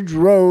Kingsbridge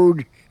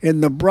Road in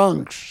the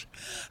Bronx.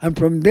 And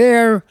from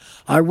there,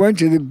 I went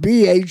to the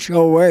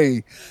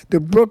BHOA,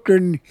 the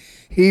Brooklyn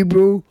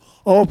Hebrew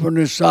Orphan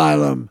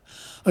Asylum.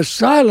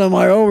 Asylum,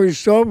 I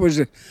always thought, was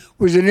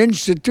an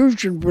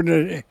institution for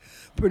the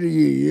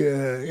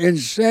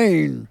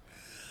insane.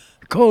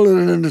 Call it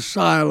an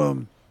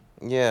asylum.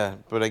 Yeah,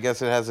 but I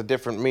guess it has a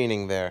different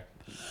meaning there.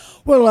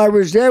 Well, I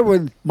was there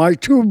with my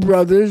 2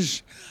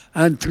 brothers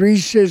and 3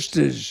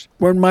 sisters.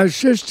 When my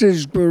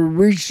sisters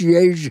reached the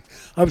age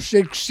of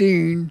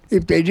 16,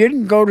 if they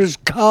didn't go to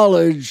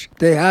college,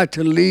 they had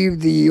to leave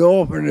the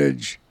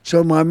orphanage.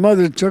 So my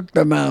mother took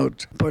them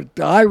out. But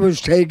I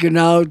was taken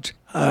out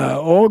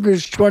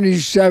August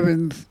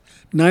 27th,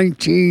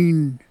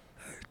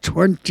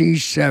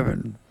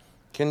 1927.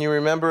 Can you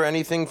remember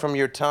anything from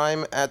your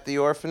time at the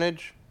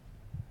orphanage?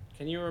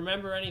 Can you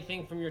remember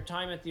anything from your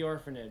time at the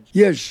orphanage?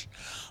 Yes,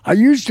 I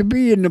used to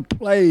be in the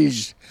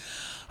plays,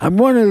 and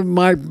one of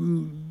my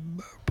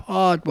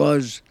part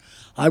was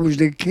I was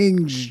the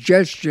king's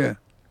jester.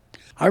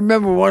 I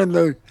remember one of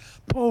the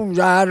poems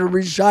I had to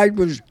recite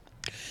was,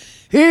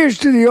 "Here's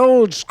to the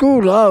old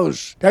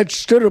schoolhouse that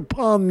stood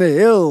upon the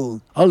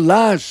hill.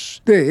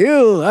 Alas, the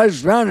hill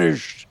has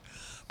vanished,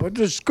 but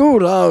the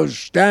schoolhouse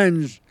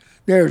stands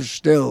there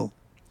still."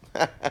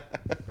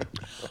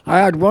 I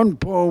had one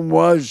poem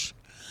was,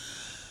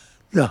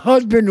 "The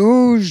husband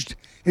oozed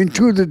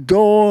into the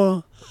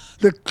door.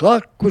 The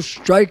clock was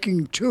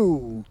striking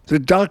 2. The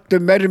doctor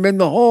met him in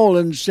the hall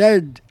and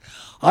said,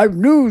 'I've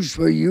news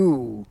for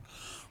you.'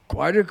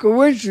 'Quite a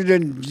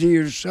coincidence,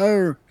 dear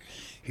sir.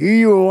 Here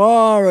you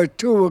are at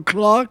 2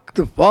 o'clock,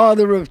 the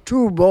father of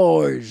 2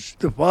 boys.'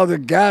 The father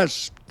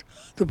gasped.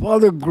 The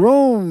father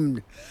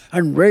groaned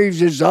and raised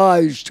his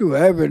eyes to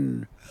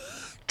heaven.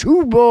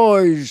 2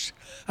 boys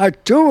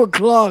at 2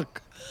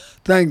 o'clock.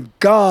 Thank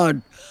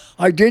God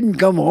I didn't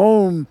come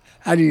home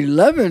at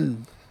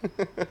 11.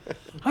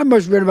 I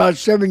must have been about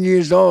 7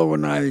 years old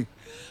when I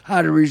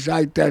had to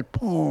recite that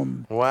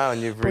poem. Wow,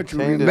 and you've But to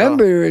retained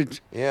remember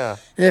it Yeah.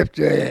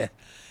 after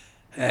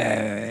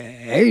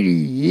 80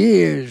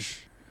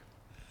 years,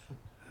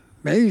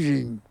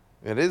 amazing.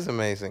 It is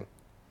amazing.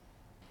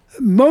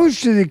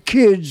 Most of the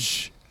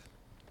kids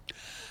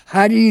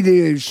had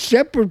either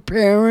separate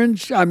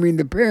parents,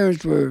 the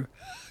parents were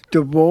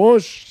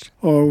divorced,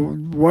 or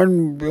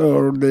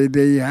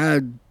they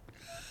had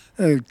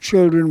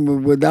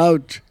children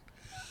without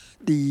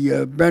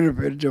the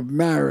benefits of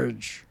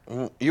marriage.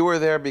 You were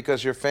there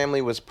because your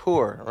family was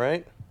poor,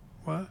 right?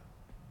 What?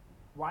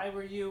 Why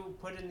were you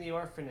put in the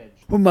orphanage?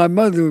 Well, my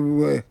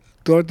mother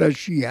thought that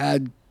she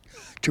had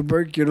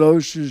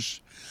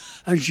tuberculosis,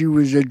 and she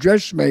was a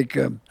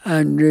dressmaker,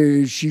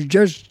 and she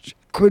just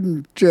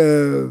couldn't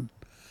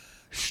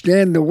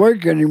stand the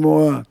work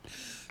anymore.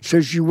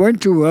 So she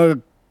went to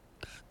her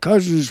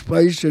cousin's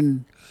place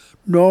in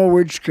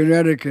Norwich,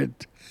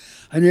 Connecticut,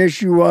 and there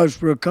she was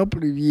for a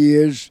couple of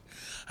years,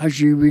 and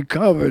she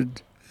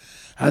recovered,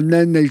 and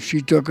then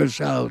she took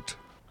us out.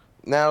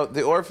 Now,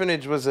 the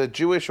orphanage was a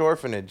Jewish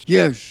orphanage.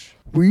 Yes,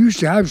 we used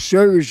to have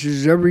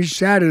services every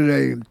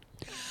Saturday,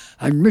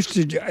 and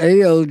Mr.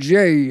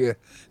 ALJ,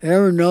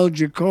 Aaron L.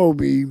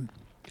 Jacoby,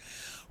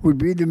 would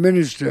be the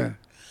minister,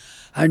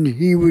 and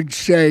he would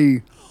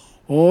say,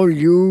 all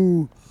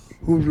you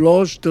who've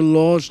lost the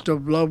lost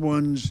of loved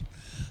ones,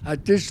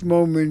 at this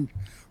moment,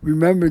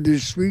 remember the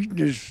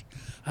sweetness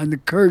and the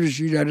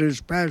courtesy that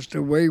has passed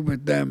away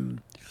with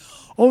them.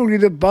 Only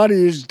the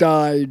body has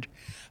died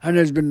and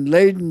has been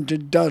laden to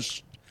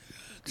dust.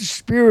 The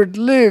spirit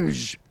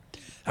lives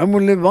and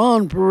will live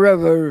on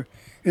forever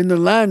in the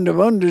land of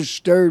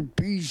undisturbed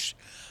peace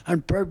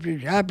and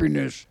perfect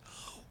happiness.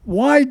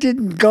 Why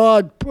didn't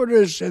God put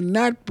us in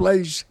that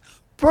place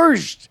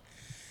first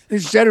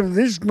instead of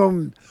this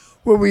moment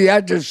where we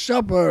had to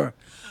suffer?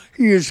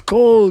 He is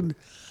called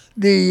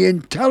the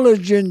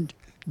intelligent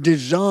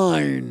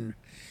design.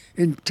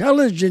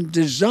 Intelligent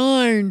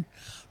design,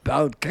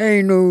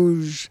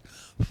 volcanoes,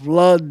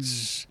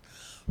 floods,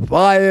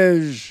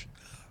 fires,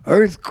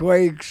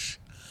 earthquakes.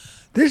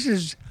 This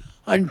is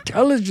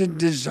intelligent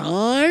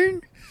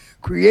design,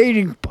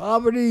 creating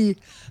poverty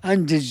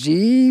and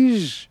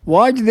disease.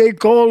 Why do they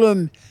call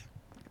him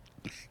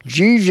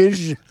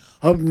Jesus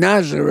of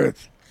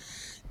Nazareth?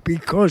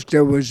 Because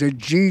there was a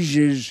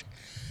Jesus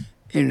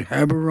in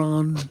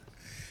Hebron,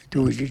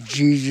 there was a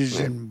Jesus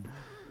in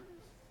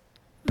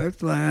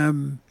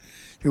Bethlehem,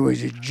 there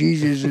was a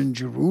Jesus in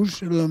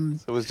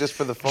Jerusalem. It was just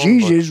for the phone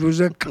Jesus book. was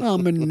a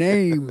common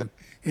name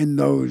in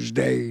those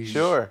days.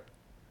 Sure.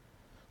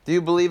 Do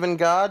you believe in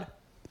God?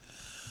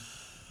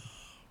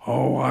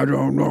 Oh, I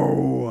don't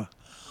know.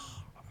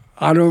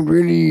 I don't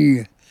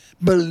really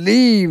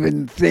believe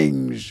in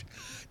things.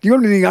 The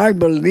only thing I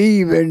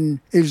believe in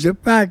is the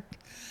fact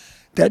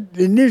that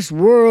in this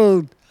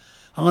world,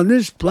 on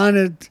this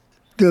planet,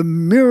 the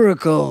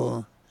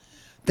miracle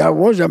that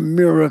was a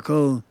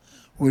miracle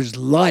was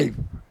life.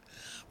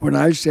 When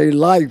I say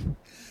life,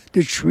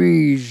 the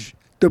trees,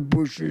 the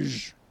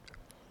bushes,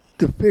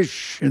 the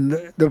fish and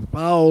the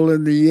fowl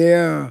in the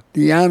air,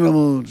 the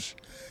animals,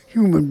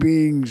 human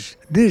beings.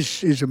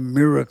 This is a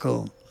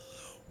miracle.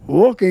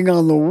 Walking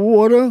on the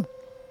water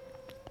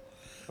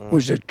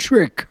was a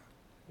trick.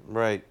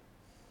 Right.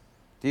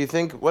 Do you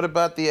think, what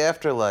about the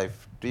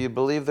afterlife? Do you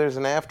believe there's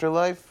an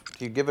afterlife?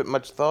 Do you give it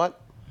much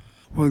thought?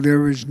 Well,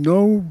 there is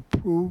no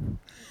proof.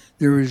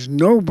 There is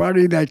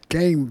nobody that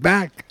came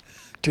back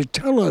to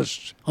tell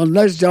us.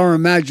 Unless our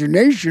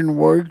imagination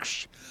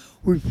works,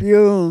 we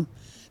feel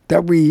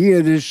that we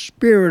hear the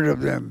spirit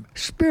of them.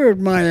 Spirit,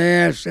 my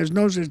ass, there's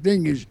no such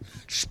thing as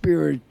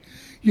spirit.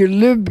 You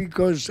live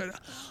because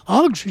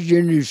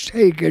oxygen is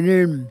taken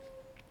in.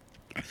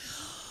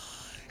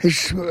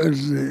 It's,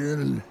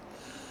 the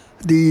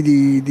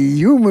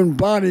human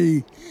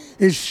body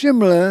is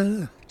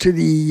similar to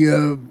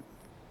the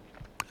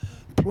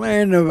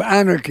plan of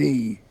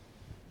anarchy.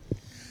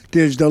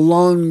 There's the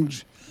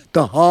lungs,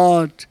 the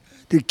heart,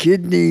 the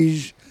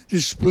kidneys, the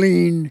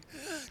spleen.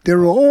 There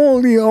are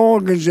all the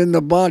organs in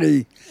the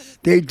body.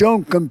 They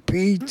don't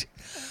compete,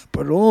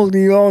 but all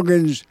the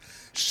organs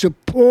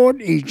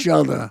support each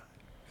other.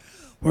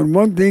 When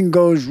one thing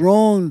goes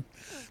wrong,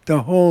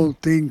 the whole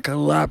thing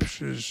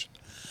collapses.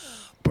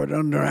 But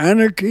under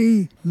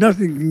anarchy,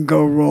 nothing can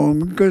go wrong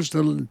because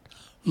the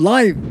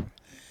life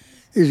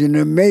is an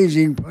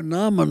amazing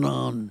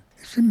phenomenon.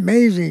 It's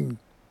amazing.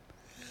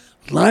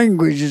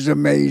 Language is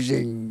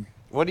amazing.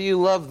 What do you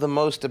love the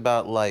most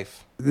about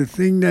life? The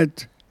thing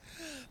that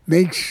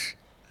makes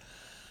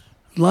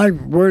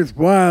life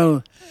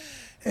worthwhile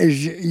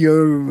is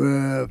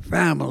your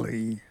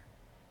family.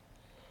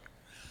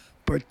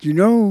 But you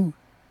know,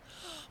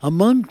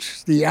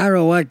 amongst the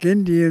Arawak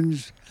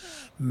Indians,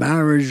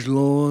 marriage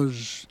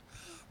laws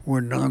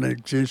were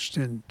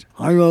non-existent.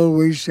 I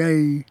always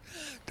say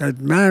that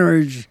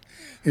marriage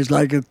is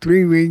like a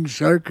three-ring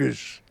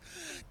circus.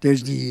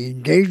 There's the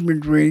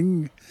engagement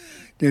ring,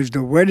 there's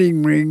the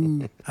wedding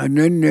ring, and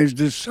then there's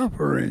the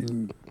supper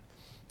ring.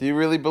 Do you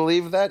really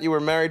believe that? You were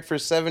married for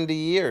 70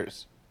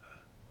 years.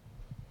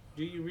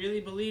 Do you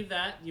really believe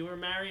that? You were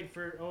married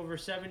for over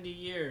 70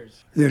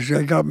 years. Yes,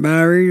 I got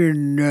married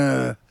in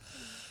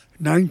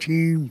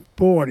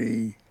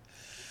 1940,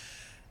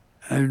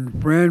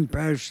 and Fran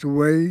passed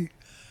away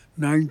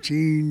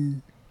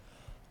 2011,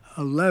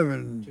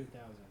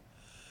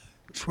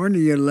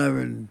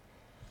 2011,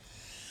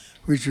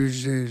 which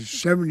was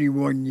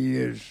 71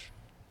 years.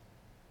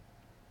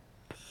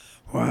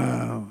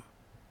 Wow.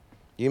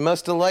 You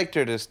must have liked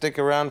her to stick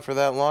around for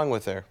that long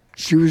with her.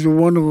 She was a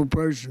wonderful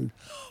person.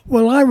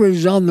 Well, I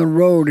was on the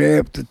road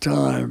half the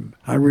time.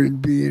 I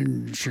would be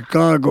in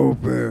Chicago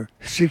for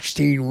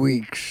 16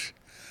 weeks.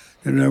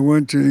 And I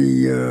went to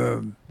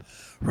the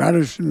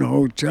Radisson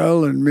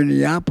Hotel in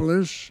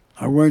Minneapolis.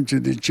 I went to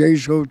the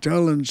Chase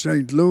Hotel in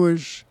St.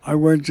 Louis. I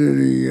went to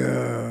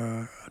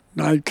the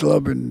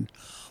nightclub in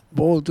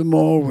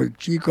Baltimore with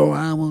Chico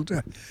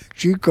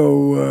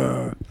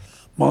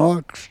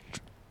Marx.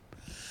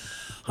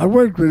 I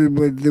worked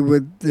with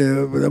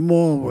them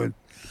all, with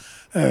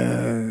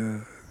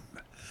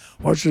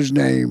what's his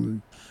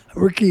name?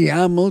 Ricky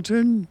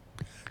Hamilton,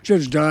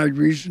 just died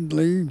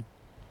recently.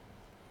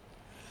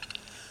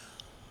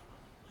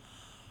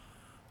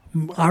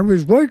 I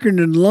was working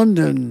in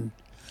London,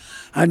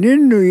 and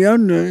in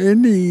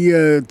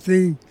the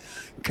thing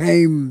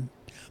came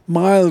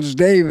Miles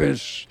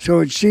Davis.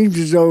 So it seems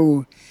as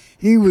though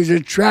he was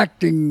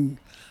attracting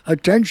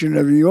attention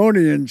of the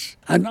audience,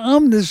 and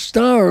I'm the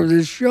star of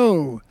this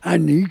show.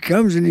 And he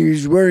comes and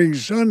he's wearing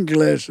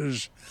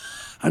sunglasses.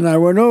 And I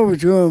went over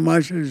to him, I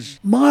says,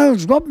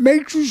 Miles, what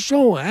makes you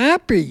so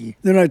happy?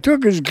 Then I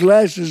took his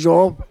glasses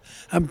off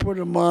and put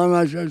them on.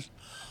 I says,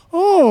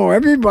 oh,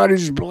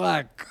 everybody's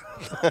black.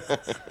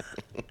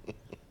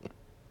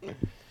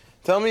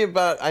 Tell me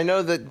about, I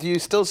know that, do you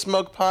still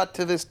smoke pot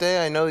to this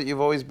day? I know that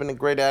you've always been a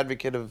great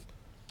advocate of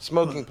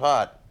smoking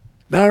pot.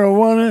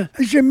 Marijuana,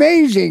 it's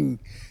amazing.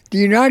 The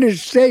United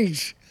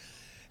States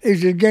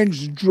is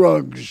against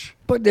drugs,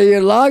 but they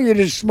allow you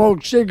to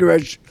smoke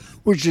cigarettes,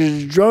 which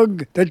is a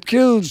drug that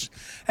kills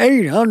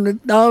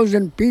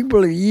 800,000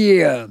 people a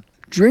year.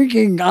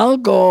 Drinking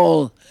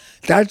alcohol,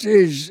 that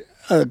is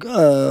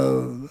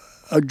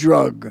a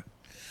drug.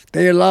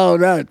 They allow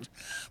that.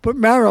 But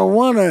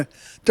marijuana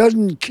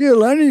doesn't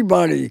kill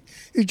anybody.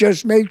 It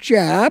just makes you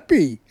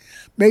happy,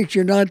 makes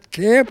you not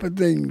care for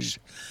things.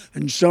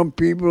 And some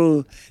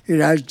people, it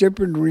has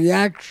different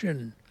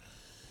reaction.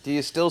 Do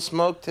you still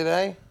smoke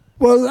today?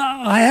 Well,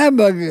 I have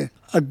a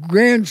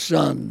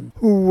grandson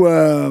who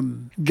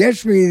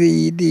gets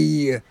me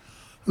the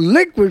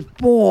liquid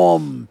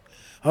form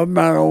of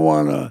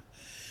marijuana,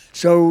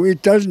 so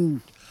it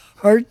doesn't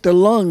hurt the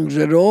lungs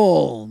at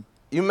all.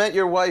 You met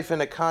your wife in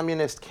a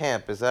communist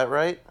camp, is that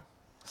right?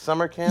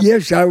 Summer camp?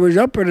 Yes, I was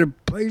up at a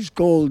place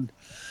called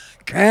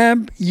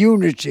Camp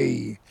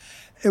Unity.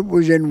 It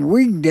was in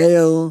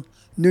Wingdale,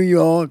 New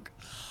York,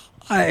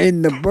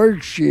 in the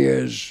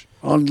Berkshires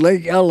on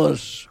Lake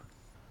Ellis.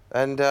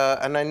 And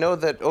I know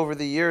that over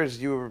the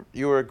years you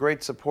were a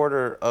great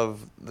supporter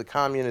of the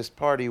Communist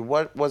Party.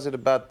 What was it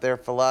about their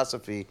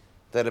philosophy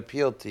that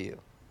appealed to you?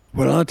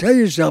 Well, I'll tell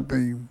you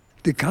something.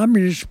 The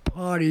Communist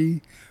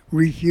Party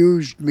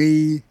refused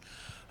me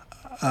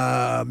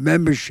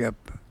membership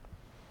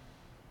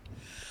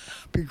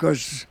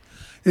because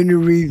in the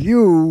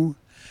review,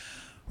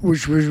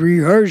 which was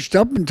rehearsed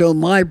up until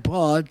my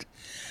part,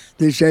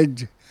 they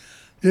said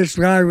this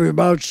guy was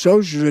about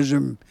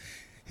socialism.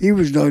 He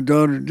was no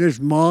daughter, this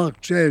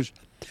Marx says.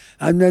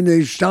 And then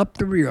they stopped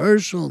the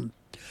rehearsal.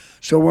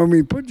 So when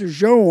we put the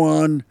show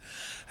on,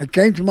 it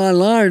came to my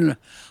line.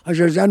 I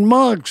says, and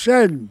Marx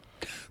said,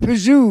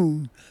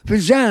 Fazoo,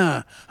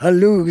 Fazan,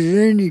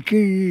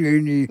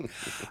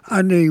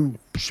 and they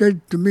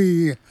said to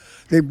me,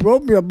 they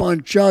brought me up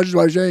on charges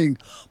by saying,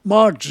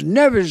 Marx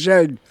never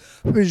said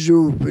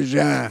Fazoo,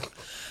 Fazan.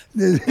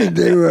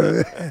 They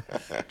were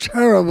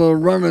terrible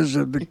runners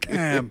of the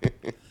camp.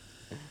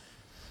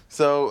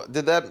 So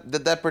did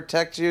that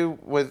protect you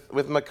with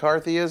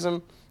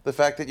McCarthyism? The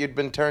fact that you'd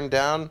been turned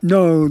down?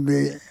 No,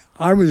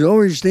 I was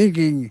always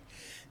thinking,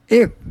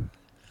 if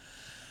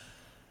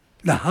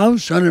the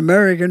House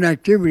Un-American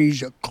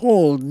Activities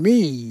called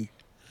me,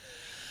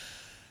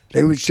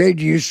 they would say,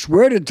 do you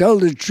swear to tell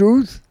the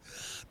truth,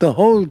 the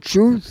whole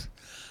truth,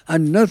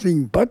 and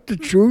nothing but the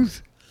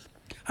truth?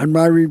 And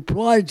my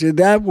reply to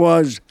that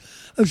was,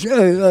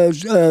 sir,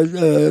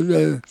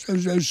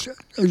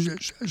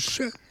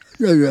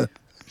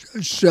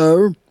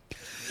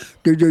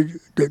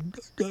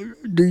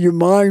 do you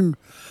mind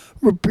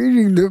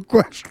repeating the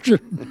question?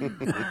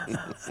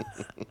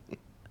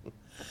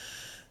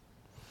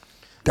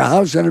 The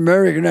House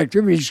Un-American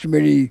Activities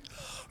Committee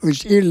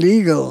was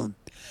illegal.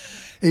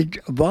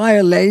 It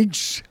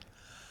violates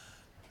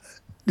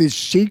the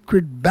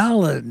secret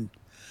ballot.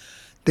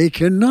 They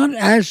cannot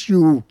ask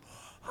you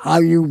how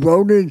you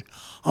voted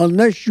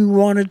unless you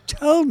want to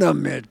tell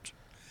them it.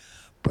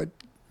 But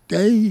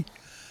they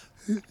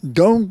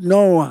don't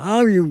know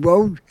how you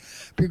vote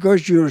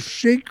because you're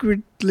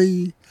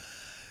secretly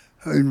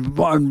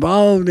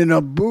involved in a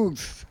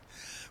booth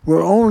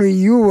where only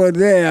you are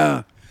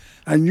there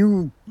and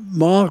you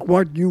mark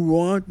what you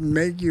want and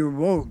make your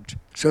vote.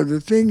 So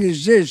the thing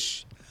is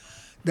this,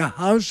 the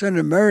House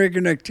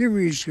Un-American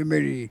Activities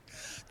Committee,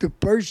 the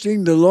first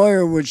thing the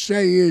lawyer would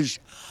say is,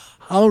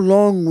 how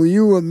long were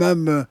you a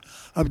member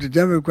of the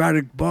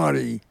Democratic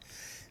Party?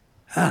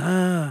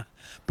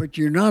 But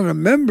you're not a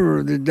member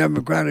of the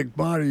Democratic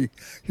Party.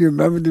 You're a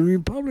member of the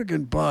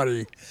Republican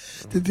Party.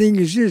 The thing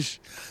is this,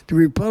 the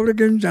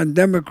Republicans and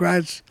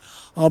Democrats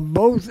are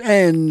both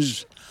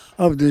ends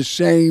of the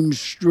same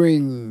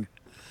string.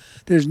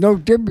 There's no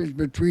difference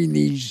between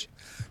these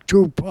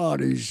two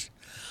parties.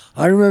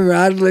 I remember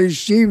Adlai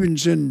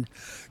Stevenson,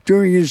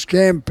 during his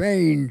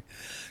campaign,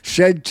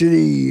 said to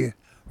the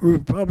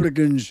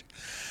Republicans,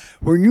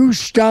 when you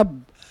stop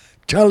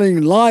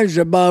telling lies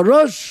about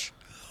us,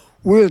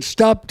 we'll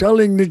stop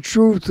telling the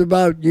truth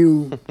about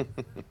you.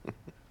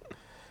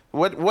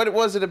 What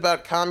was it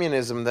about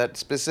communism that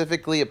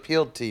specifically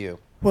appealed to you?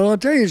 Well, I'll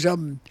tell you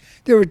something.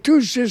 There were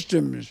two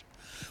systems.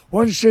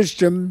 One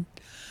system,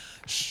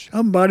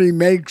 somebody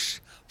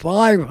makes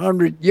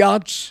 500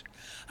 yachts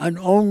and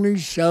only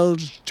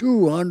sells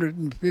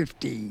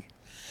 250.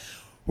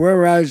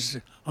 Whereas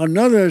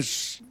another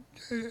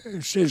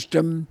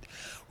system,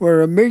 where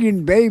 1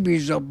 million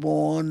babies are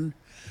born,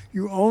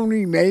 you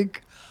only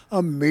make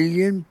 1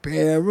 million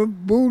pair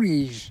of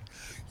booties.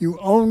 You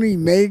only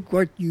make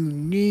what you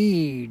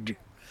need,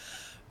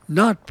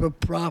 not for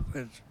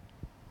profit.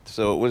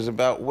 So it was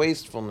about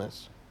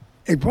wastefulness.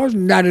 It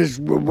wasn't that it's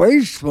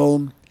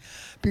wasteful,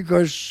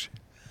 because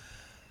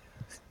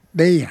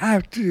they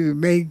have to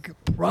make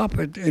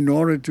profit in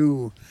order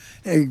to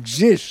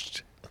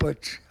exist.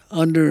 But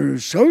under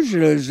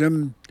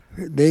socialism,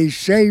 they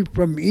say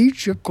from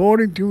each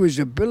according to his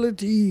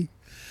ability,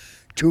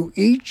 to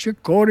each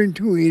according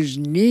to his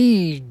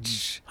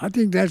needs. I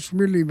think that's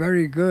really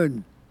very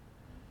good.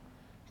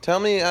 Tell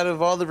me, out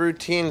of all the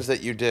routines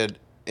that you did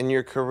in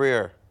your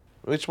career,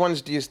 which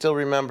ones do you still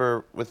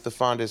remember with the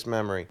fondest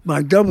memory?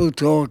 My double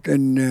talk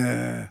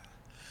in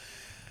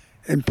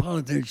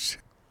politics.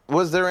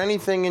 Was there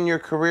anything in your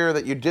career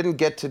that you didn't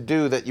get to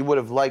do that you would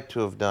have liked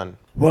to have done?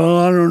 Well,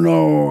 I don't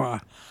know.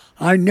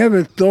 I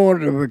never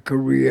thought of a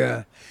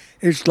career.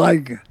 It's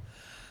like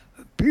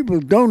people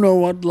don't know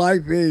what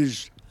life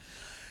is.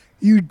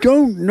 You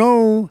don't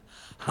know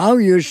how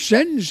your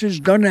sentence is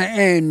going to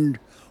end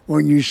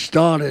when you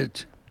start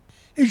it.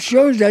 It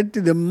shows that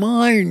the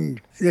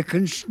mind,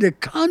 the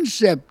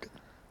concept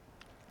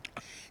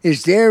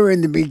is there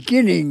in the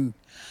beginning.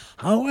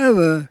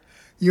 However,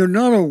 you're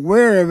not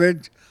aware of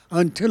it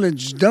until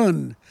it's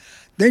done.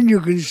 Then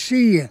you can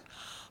see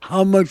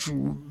how much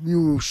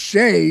you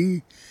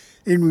say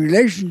in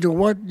relation to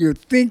what you're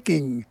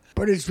thinking.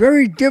 But it's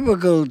very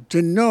difficult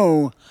to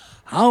know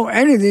how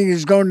anything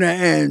is going to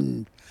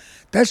end.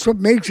 That's what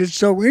makes it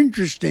so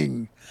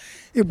interesting.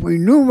 If we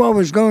knew what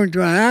was going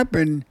to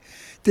happen,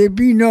 there'd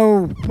be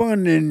no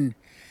fun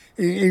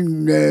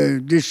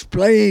in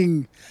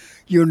displaying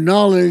your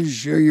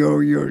knowledge or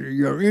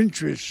your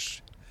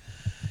interests.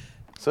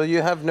 So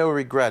you have no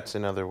regrets,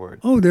 in other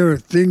words? Oh, there are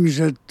things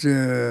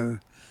that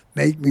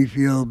make me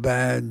feel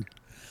bad.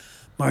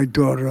 My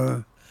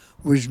daughter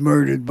was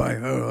murdered by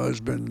her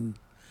husband.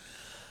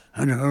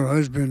 And her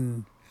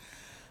husband,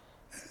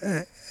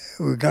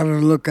 we got to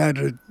look at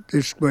it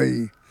this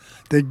way,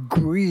 that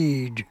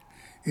greed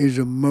is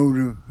a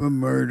motive for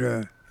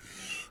murder.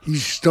 He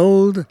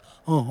stole a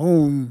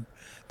home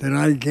that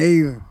I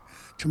gave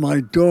to my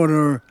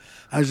daughter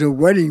as a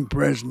wedding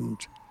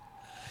present.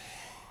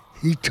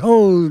 He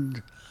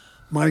told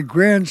my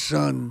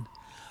grandson,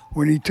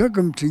 when he took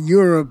him to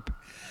Europe,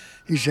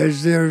 he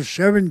says, there are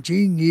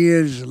 17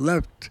 years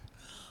left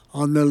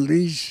on the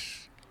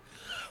lease.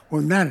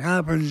 When that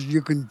happens,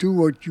 you can do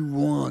what you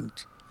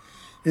want.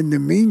 In the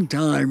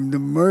meantime, the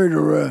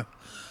murderer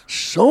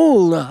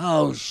sold the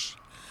house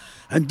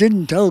and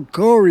didn't tell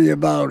Corey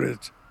about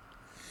it.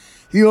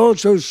 He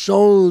also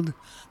sold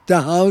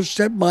the house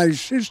that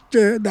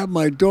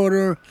my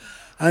daughter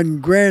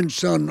and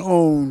grandson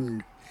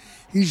owned.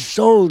 He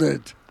sold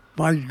it.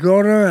 My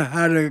daughter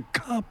had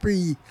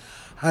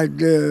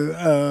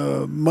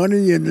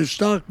money in the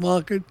stock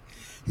market.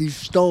 He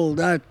stole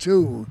that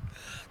too.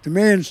 The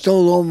man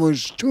stole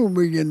almost $2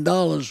 million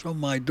from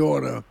my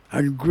daughter.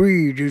 And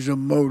greed is a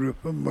motive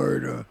for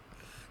murder.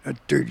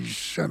 That dirty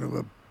son of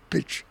a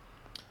bitch.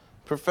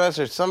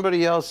 Professor,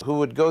 somebody else who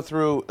would go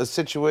through a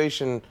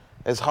situation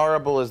as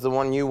horrible as the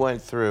one you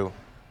went through,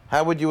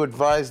 how would you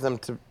advise them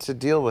to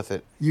deal with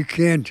it? You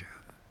can't.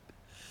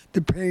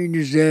 The pain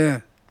is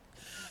there.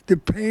 The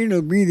pain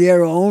will be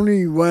there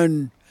only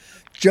when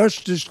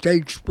justice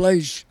takes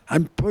place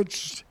and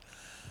puts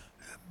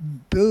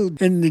Bill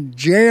in the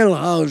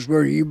jailhouse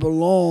where he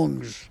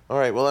belongs. All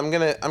right, well, I'm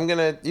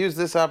gonna use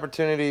this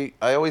opportunity.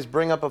 I always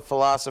bring up a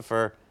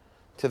philosopher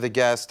to the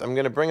guest. I'm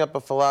gonna bring up a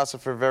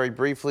philosopher very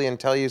briefly and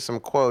tell you some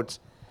quotes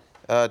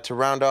to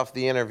round off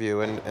the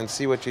interview and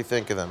see what you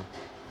think of them.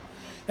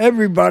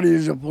 Everybody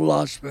is a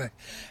philosopher.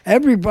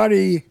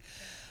 Everybody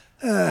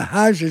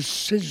has a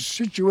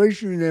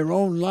situation in their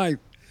own life.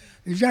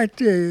 Is that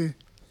the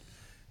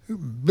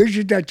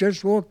Bishop that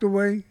just walked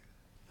away?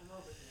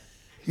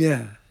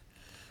 Yeah.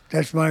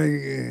 That's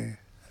my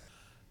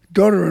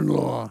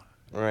daughter-in-law.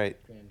 Right.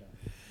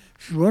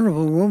 She's a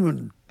wonderful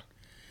woman.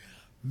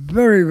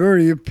 Very,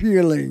 very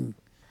appealing.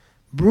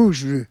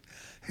 Bruce,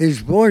 his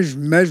voice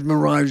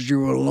mesmerized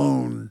you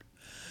alone.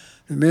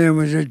 The man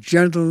was a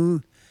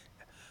gentle,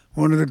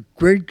 one of the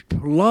great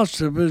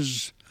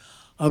philosophers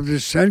of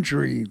the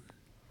century.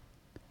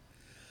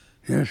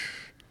 Yes.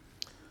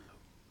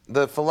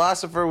 the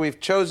philosopher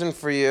we've chosen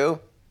for you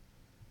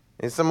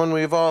is someone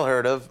we've all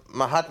heard of,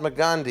 Mahatma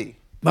Gandhi.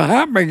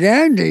 Mahatma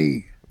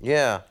Gandhi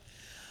Yeah.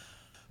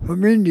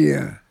 from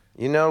India.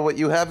 You know, what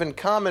you have in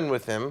common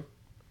with him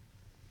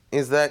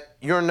is that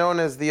you're known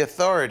as the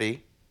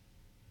authority,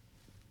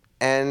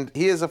 and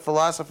he is a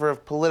philosopher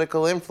of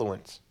political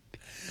influence.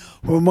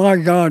 Well, my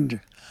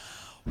God,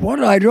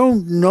 what I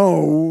don't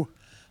know,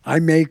 I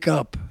make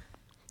up.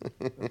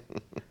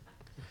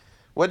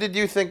 What did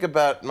you think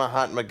about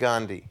Mahatma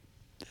Gandhi?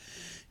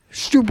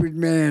 Stupid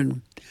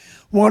man.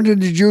 Wanted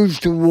the Jews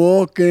to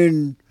walk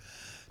in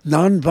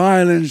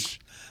nonviolence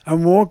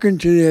and walk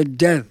into their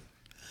death.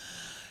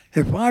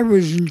 If I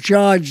was in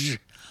charge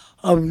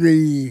of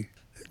the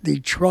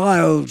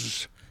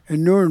trials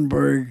in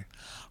Nuremberg,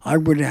 I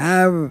would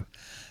have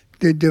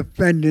the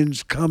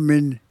defendants come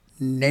in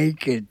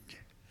naked.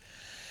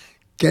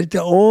 Get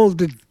all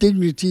the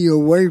dignity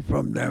away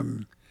from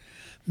them.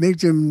 Make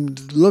them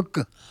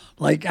look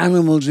like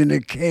animals in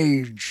a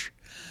cage,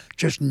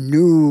 just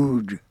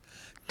nude,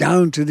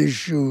 down to the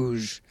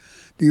shoes.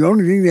 The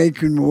only thing they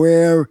can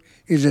wear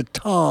is a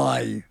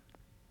tie.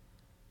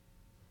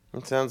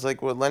 It sounds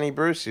like what Lenny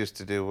Bruce used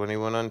to do when he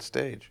went on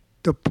stage.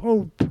 The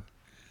Pope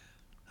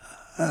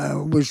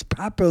was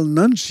Papal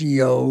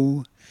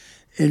Nuncio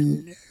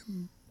in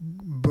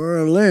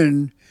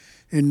Berlin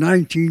in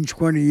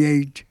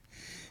 1928.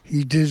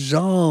 He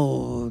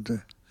dissolved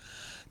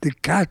the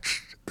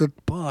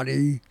Catholic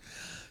Party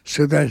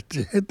so that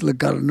Hitler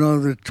got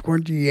another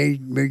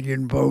 28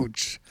 million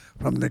votes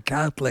from the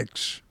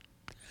Catholics.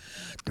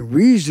 The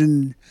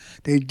reason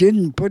they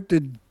didn't put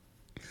the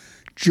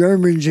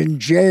Germans in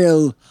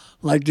jail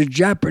like the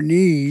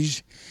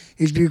Japanese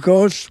is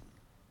because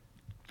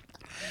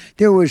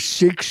there were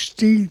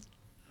 60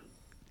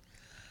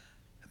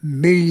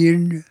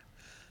 million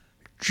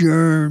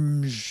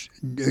Germans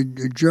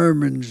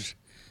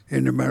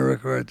in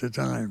America at the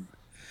time.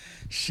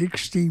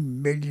 60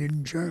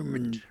 million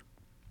Germans.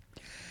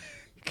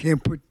 You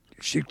can't put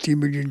 60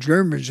 million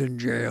Germans in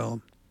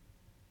jail.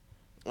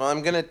 Well,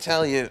 I'm going to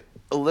tell you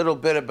a little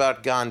bit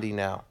about Gandhi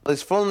now.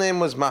 His full name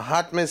was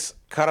Mahatma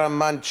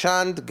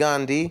Karamchand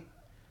Gandhi,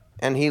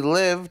 and he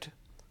lived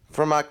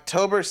from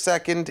October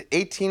 2nd,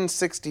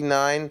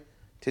 1869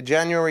 to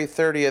January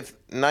 30th,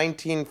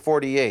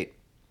 1948.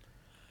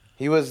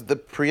 He was the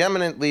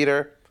preeminent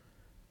leader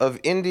of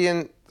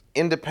Indian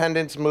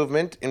independence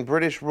movement in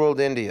British-ruled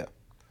India.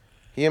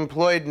 He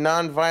employed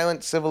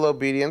nonviolent civil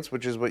obedience,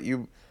 which is what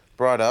you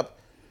brought up,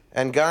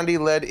 and Gandhi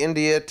led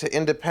India to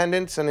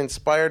independence and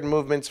inspired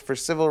movements for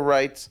civil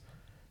rights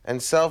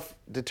and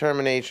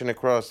self-determination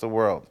across the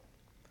world.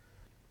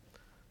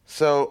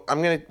 So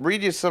I'm going to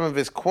read you some of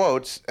his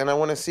quotes, and I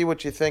want to see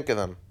what you think of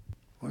them.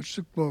 What's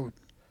the quote?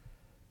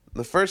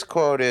 The first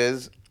quote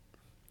is,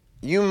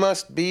 "You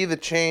must be the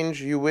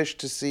change you wish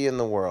to see in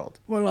the world."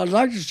 Well, I'd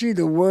like to see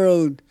the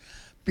world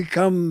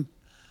become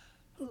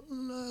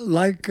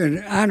like an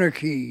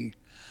anarchy.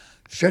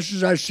 Just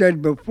as I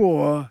said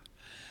before,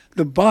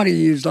 the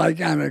body is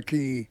like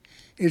anarchy.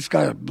 It's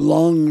got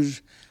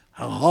lungs,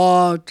 a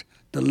heart,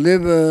 the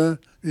liver,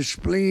 the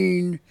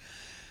spleen.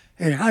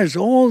 It has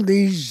all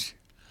these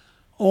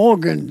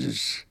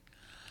organs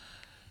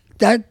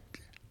that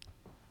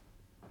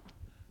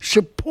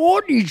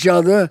support each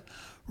other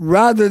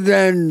rather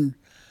than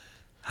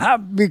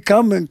have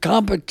become in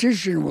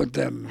competition with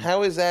them.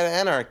 How is that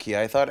anarchy?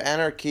 I thought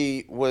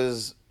anarchy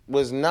was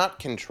not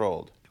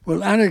controlled.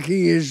 Well,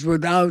 anarchy is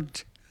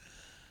without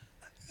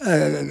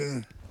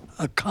a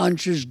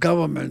conscious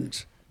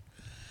government.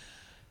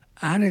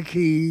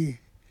 Anarchy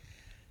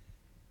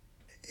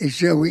is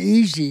so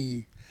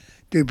easy.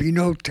 There'd be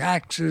no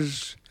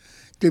taxes.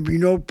 There'd be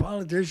no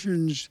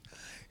politicians.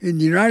 In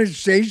the United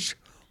States,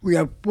 we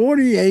have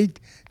 48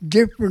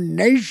 different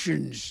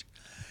nations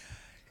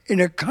in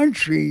a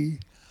country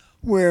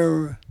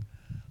where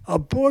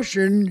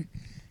abortion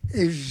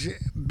is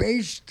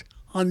based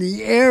on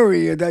the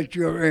area that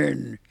you're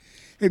in.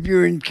 If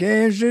you're in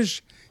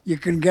Kansas, you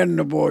can get an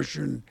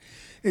abortion.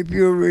 If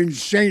you're in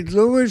St.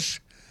 Louis,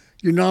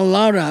 you're not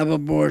allowed to have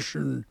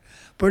abortion.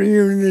 But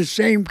you're in the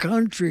same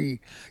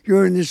country,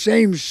 you're in the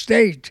same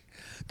state.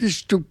 The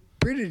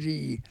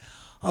stupidity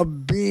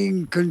of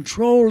being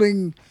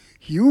controlling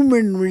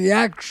human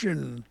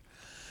reaction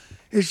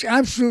is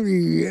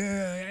absolutely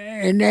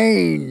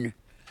inane.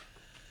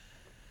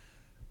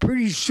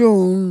 Pretty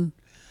soon,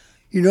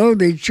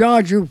 they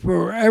charge you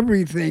for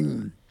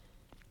everything.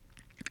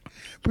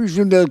 Pretty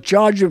soon they'll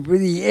charge you for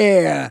the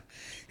air.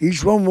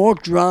 Each one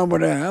walks around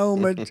with a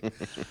helmet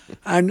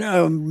and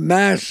a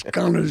mask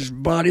on his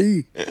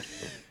body.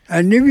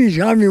 And every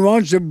time he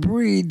wants to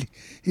breathe,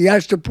 he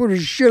has to put a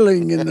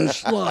shilling in the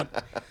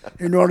slot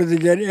in order to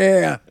get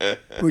air,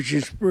 which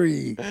is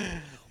free.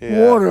 Yeah.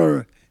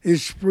 Water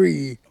is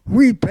free.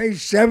 We pay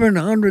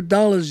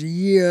 $700 a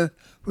year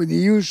for the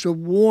use of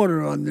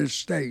water on this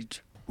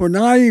state. When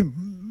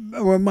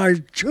my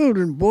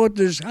children bought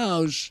this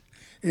house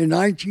in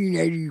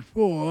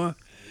 1984,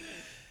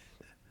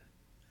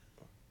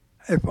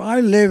 if I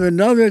live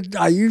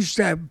I used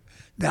to have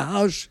The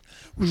house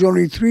was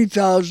only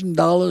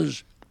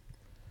 $3,000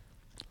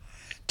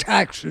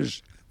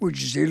 taxes,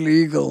 which is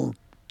illegal.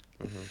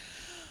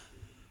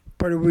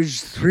 But it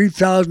was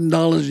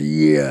 $3,000 a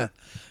year.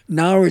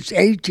 Now it's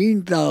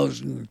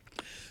 $18,000.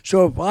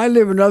 So if I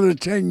live another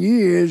 10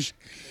 years,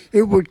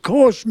 it would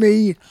cost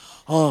me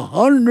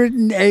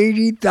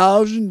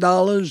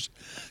 $180,000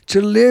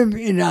 to live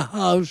in a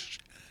house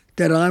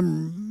that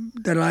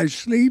I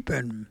sleep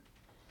in.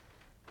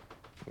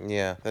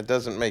 Yeah, that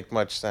doesn't make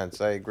much sense.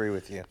 I agree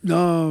with you.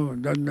 No,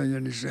 it doesn't make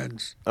any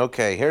sense.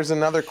 Okay, here's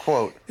another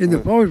quote. In the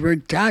post,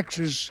 when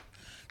taxes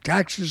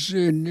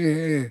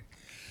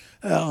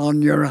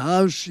on your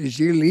house is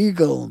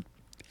illegal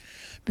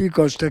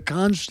because the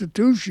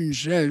Constitution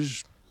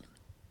says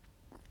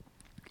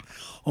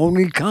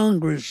only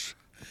Congress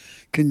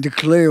can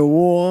declare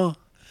war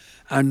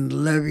and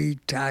levy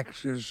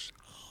taxes.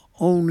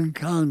 Only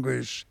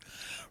Congress.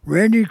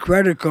 Randy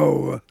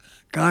Credico, a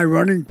guy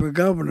running for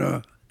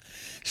governor,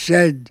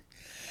 said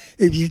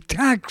if you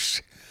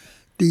tax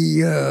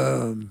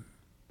the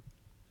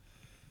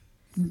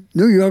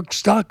New York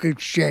Stock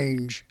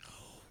Exchange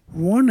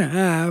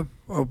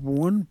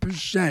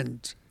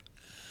 0.5%,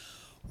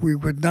 we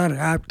would not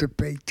have to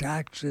pay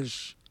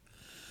taxes.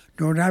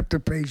 Don't have to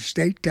pay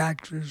state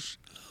taxes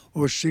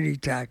or city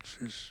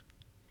taxes.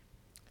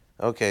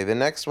 Okay, the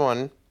next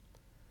one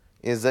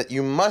is that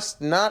you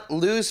must not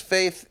lose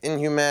faith in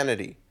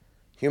humanity.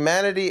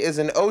 Humanity is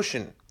an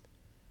ocean.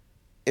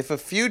 If a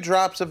few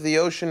drops of the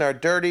ocean are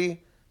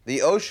dirty,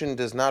 the ocean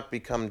does not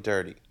become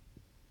dirty.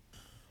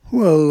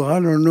 Well, I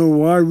don't know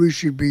why we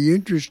should be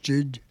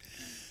interested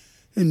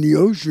in the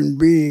ocean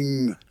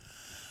being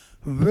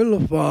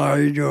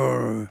vilified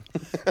or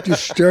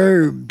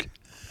disturbed.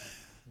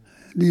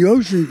 The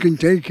ocean can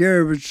take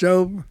care of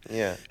itself.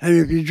 Yeah. And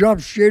if you drop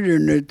shit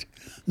in it,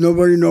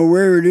 nobody know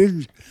where it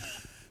is.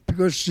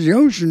 Because the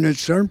ocean at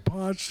certain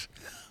parts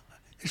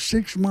is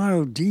 6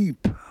 miles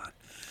deep.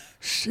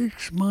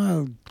 6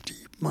 miles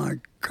deep, my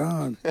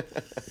God.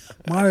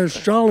 My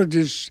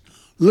astrologist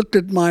looked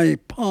at my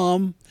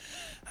palm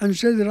and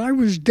said that I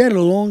was dead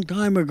a long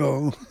time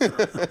ago.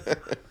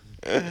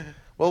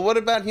 Well, what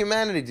about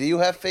humanity? Do you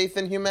have faith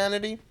in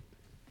humanity?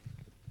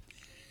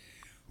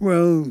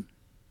 Well,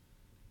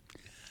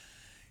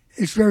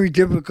 it's very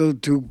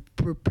difficult to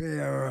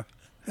prepare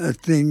a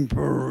thing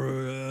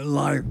for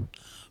life.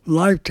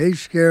 Life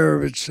takes care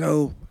of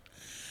itself.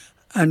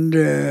 And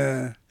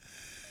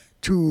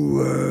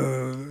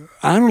to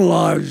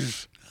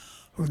analyze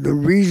the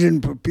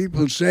reason for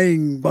people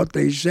saying what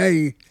they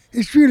say,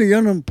 it's really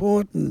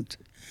unimportant.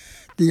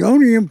 The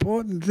only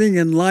important thing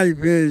in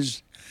life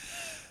is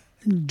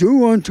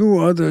do unto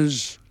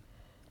others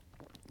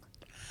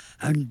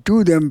and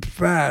do them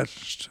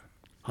fast.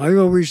 I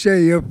always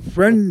say a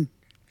friend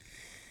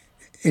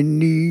in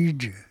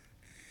need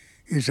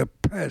is a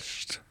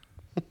pest.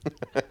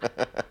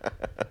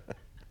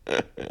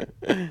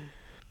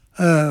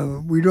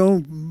 We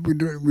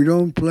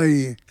don't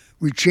play.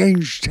 We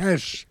change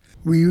tests.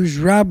 We use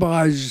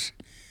rabbis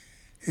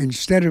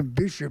instead of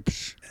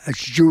bishops. That's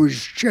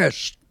Jewish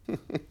chess.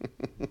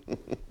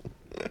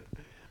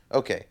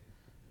 Okay.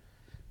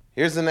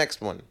 Here's the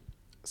next one.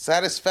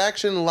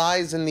 Satisfaction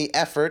lies in the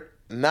effort,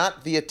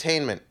 not the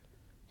attainment.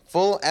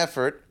 Full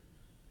effort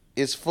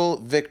is full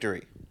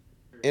victory.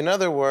 In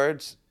other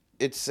words,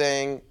 it's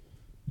saying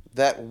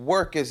that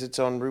work is its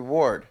own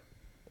reward.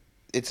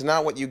 It's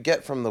not what you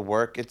get from the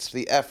work, it's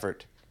the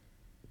effort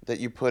that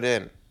you put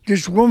in.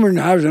 This woman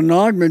has an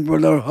argument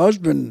with her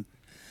husband.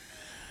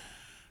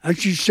 And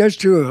she says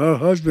to her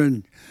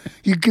husband,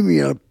 "You give me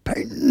a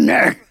pain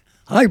neck,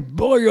 I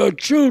bore your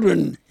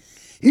children."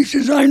 He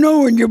says, "I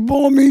know, and you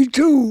bore me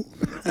too."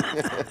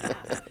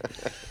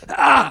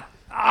 I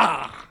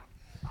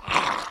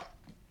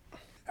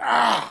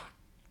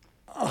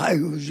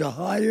was the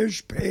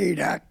highest paid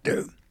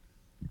actor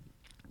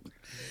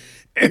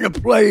in a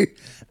play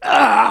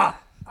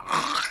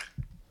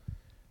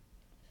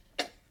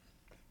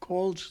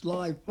called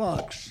Sly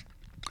Fox.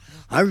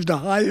 I was the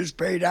highest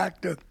paid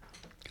actor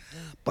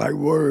by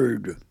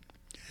word.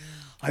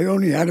 I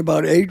only had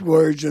about 8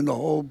 words in the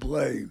whole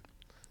play.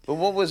 But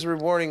what was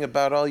rewarding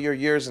about all your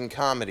years in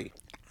comedy?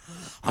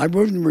 I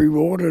wasn't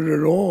rewarded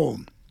at all.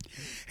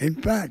 In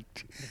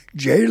fact,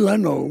 Jay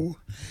Leno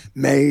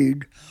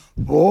made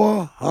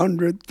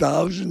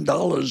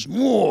 $400,000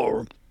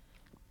 more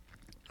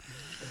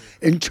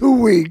in 2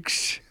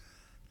 weeks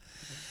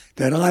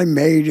than I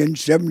made in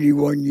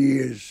 71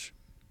 years.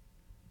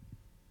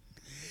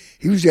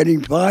 He was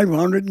getting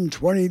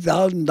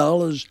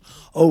 $520,000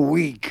 a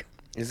week.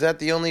 Is that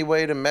the only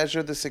way to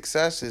measure the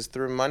success, is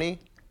through money?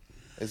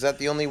 Is that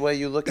the only way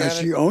you look That's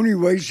at it? the only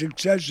way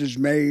success is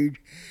made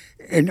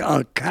in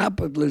a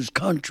capitalist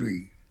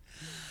country.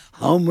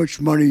 How much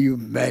money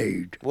you've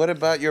made. What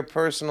about your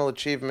personal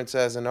achievements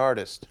as an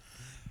artist?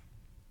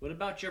 What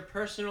about your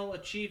personal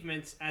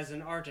achievements as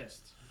an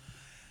artist?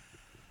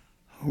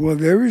 Well,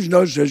 there is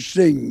no such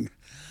thing.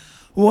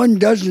 One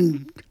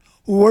doesn't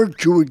work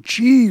to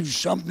achieve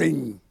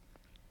something.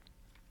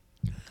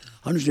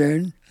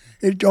 Understand?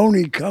 it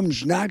only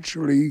comes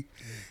naturally.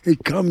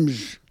 It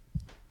comes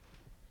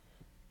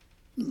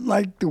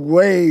like the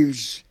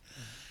waves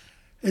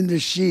in the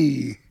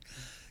sea.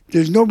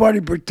 There's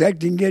nobody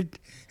protecting it.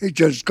 It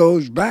just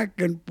goes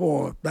back and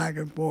forth, back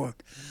and forth.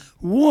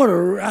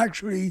 Water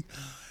actually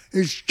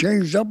is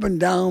changed up and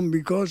down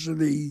because of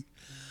the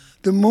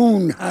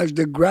moon has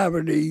the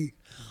gravity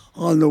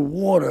on the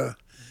water,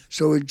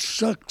 so it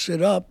sucks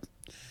it up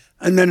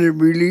and then it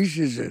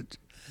releases it.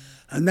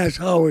 And that's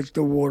how it's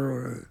the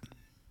water.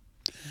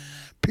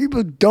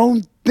 People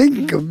don't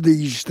think of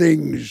these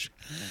things.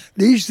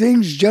 These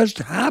things just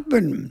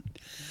happen.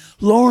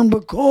 Lauren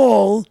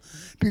Bacall,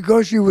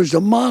 because she was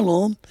a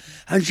model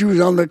and she was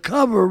on the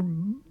cover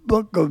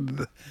book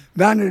of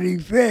Vanity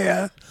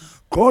Fair,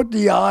 caught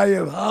the eye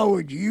of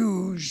Howard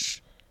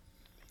Hughes.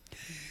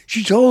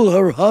 She told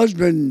her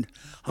husband,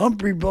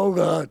 Humphrey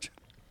Bogart,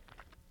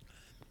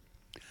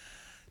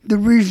 the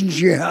reason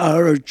she had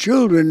her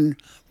children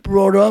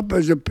brought up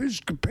as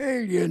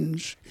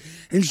Episcopalians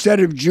instead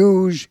of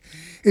Jews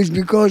is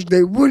because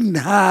they wouldn't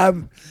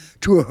have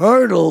to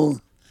hurdle.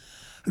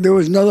 There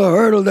was another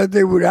hurdle that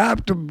they would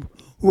have to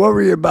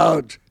worry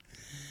about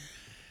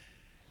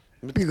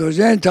because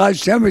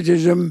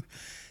anti-Semitism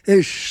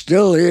is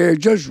still here.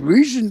 Just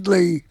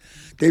recently,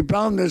 they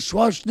found a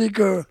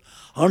swastika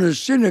on a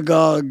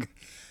synagogue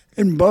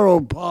in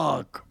Borough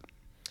Park.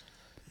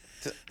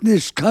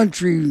 This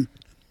country,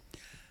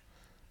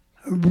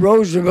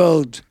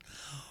 Roosevelt,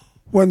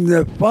 when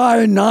the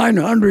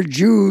 900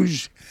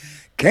 Jews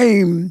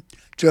came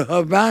to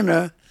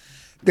Havana,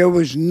 there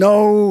was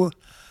no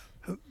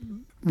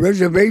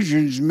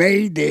reservations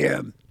made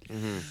there.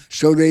 Mm-hmm.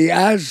 So they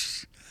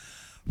asked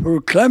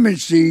for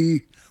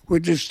clemency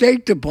with the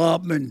State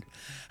Department,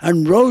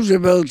 and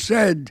Roosevelt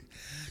said,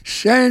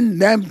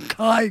 send them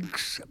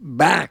kikes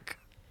back.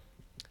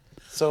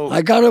 So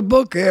I got a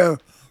book here,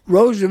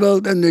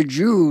 Roosevelt and the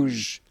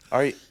Jews.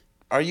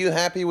 Are you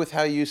happy with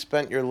how you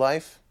spent your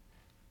life?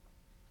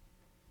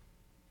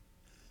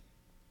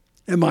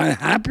 Am I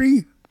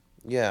happy?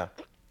 Yeah.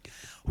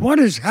 What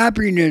is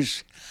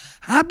happiness?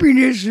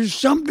 Happiness is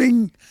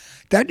something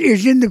that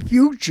is in the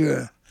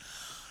future.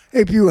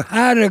 If you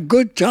had a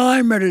good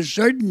time at a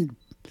certain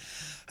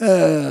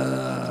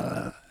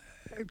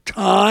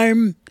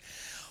time,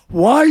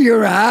 while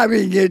you're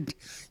having it,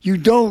 you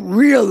don't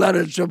realize that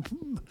it's a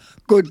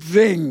good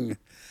thing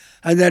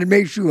and that it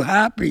makes you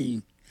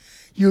happy.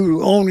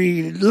 You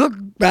only look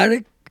at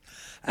it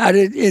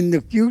in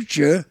the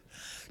future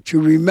to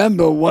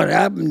remember what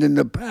happened in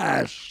the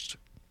past.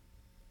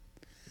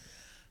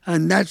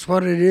 And that's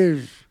what it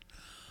is.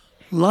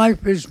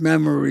 Life is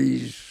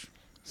memories.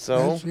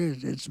 So? That's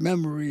it. It's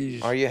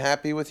memories. Are you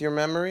happy with your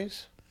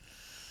memories?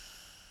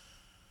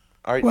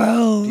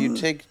 Well, do you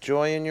take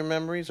joy in your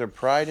memories or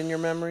pride in your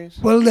memories?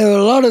 Well, there are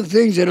a lot of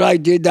things that I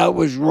did that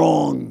was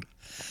wrong.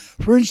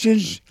 For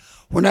instance,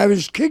 when I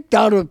was kicked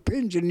out of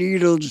Pins and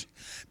Needles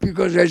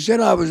because I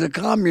said I was a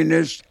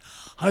communist,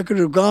 I could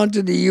have gone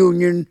to the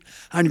union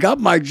and got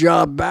my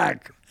job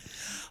back.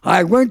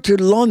 I went to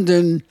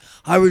London.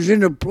 I was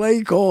in a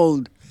play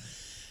called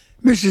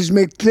Mrs.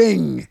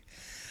 McThing.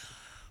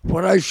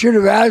 What I should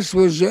have asked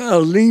was a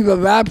leave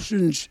of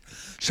absence,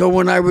 so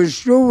when I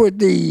was through with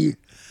the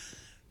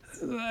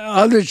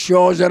other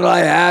shows that I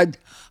had,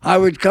 I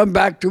would come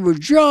back to a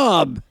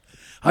job.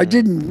 I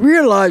didn't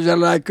realize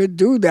that I could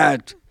do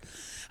that.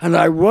 And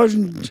I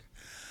wasn't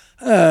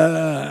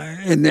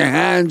in the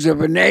hands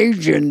of an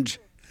agent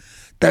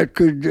that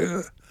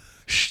could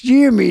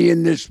steer me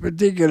in this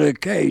particular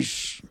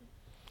case.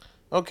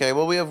 Okay,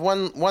 well, we have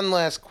one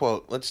last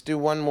quote. Let's do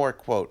one more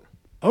quote.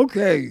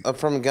 Okay.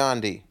 From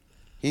Gandhi.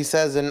 He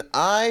says, an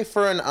eye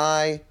for an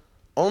eye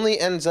only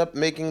ends up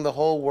making the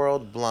whole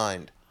world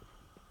blind.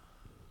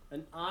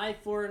 An eye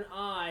for an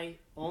eye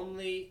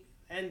only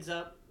ends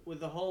up with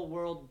the whole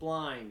world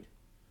blind.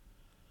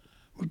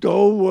 With the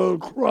whole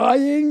world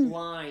crying?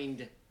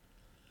 Blind.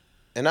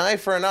 An eye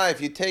for an eye.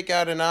 If you take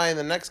out an eye and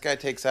the next guy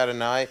takes out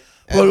an eye.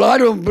 Well, I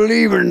don't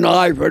believe in an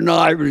eye for an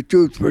eye, or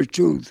tooth for a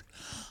tooth.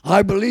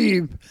 I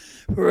believe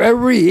for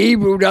every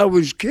Hebrew that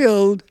was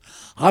killed,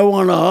 I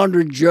want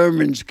 100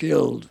 Germans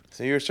killed.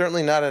 So you're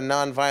certainly not a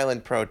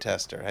nonviolent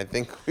protester. I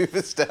think we've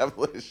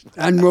established.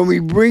 And when we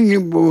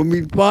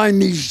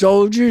find these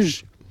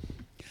soldiers,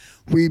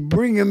 we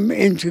bring them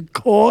into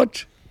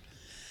court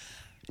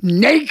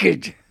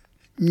naked.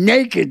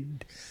 The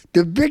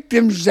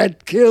victims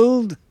that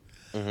killed,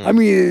 I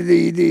mean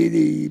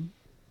the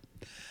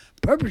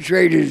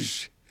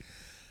perpetrators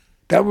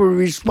that were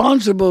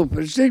responsible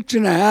for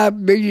 6.5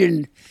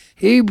 million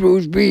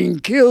Hebrews being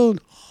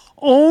killed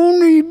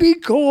only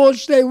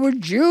because they were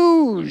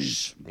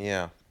Jews.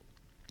 Yeah.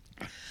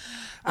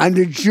 And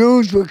the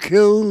Jews were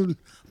killed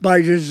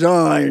by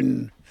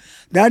design.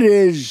 That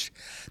is,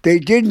 they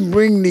didn't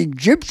bring the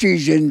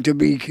gypsies in to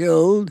be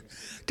killed.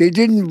 They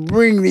didn't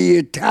bring the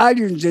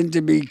Italians in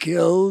to be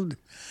killed.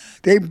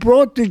 They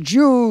brought the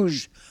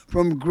Jews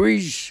from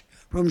Greece,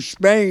 from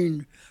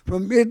Spain,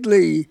 from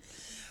Italy,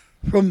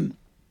 from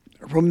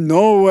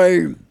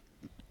Norway,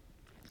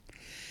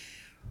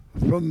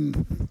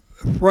 from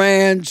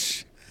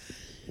France,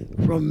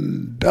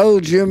 from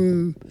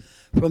Belgium,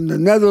 from the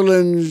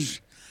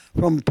Netherlands,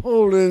 from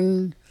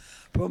Poland,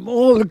 from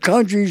all the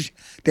countries.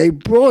 They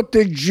brought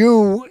the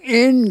Jew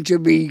in to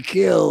be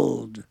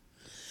killed.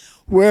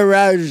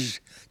 Whereas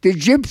the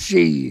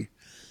gypsy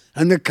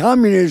and the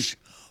communists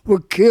were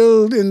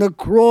killed in the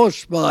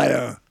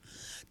crossfire.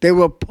 They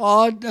were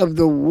part of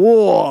the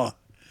war.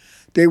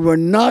 They were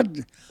not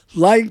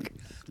like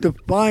the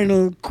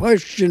final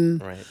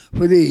question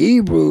for the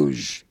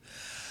Hebrews.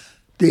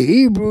 The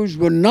Hebrews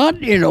were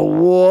not in a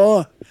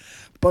war,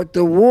 but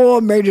the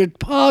war made it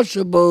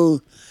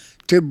possible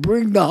to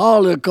bring the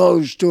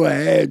Holocaust to a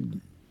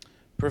head.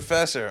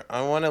 Professor,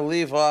 I want to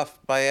leave off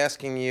by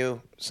asking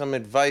you some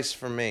advice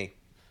for me.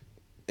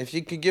 If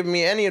you could give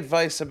me any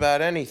advice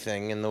about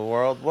anything in the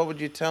world, what would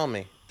you tell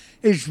me?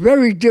 It's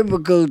very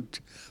difficult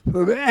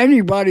for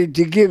anybody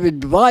to give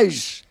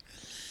advice.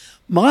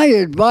 My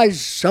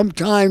advice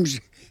sometimes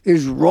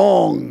is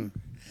wrong.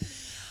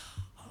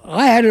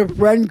 I had a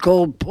friend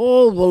called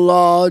Paul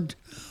Villard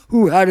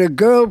who had a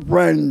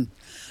girlfriend,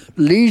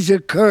 Lisa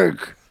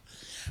Kirk,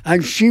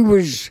 and she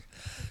was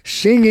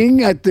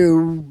singing at the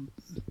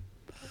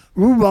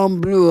Rue Van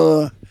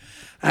Bleur,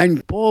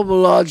 and Paul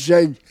Villard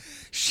said,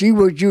 "See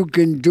what you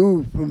can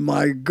do for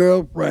my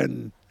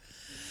girlfriend."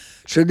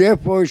 So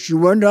therefore she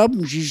went up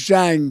and she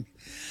sang.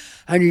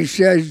 And he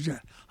says,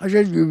 I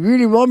said, "You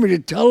really want me to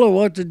tell her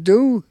what to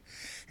do?"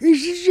 He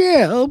says,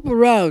 "Yeah, help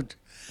her out."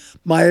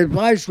 My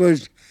advice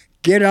was,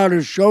 get out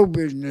of show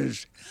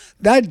business.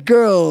 That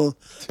girl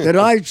that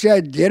I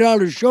said, get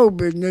out of show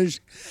business,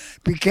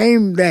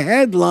 became the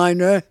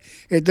headliner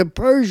at the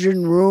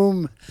Persian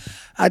Room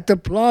at the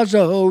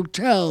Plaza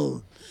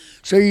Hotel.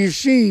 So you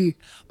see,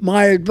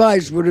 my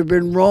advice would have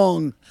been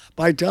wrong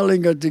by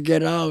telling her to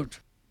get out.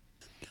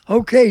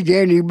 Okay,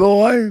 Danny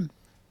boy.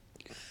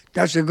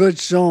 That's a good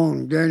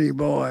song, Danny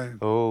boy.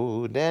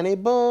 Oh, Danny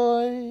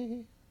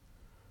boy,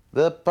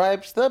 the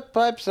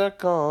pipes are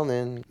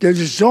calling. There's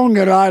a song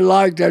that I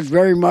like that's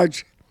very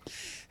much,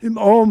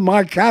 "Oh,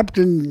 my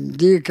captain,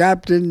 dear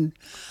captain,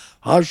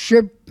 our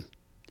ship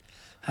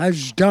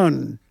has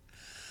done.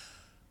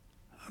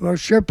 Our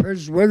ship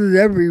has weathered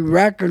every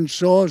wreck and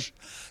source.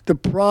 The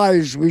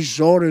prize we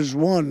sought is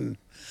won.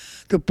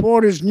 The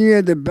port is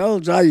near, the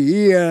bells I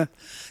hear,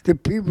 the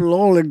people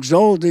all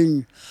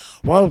exulting,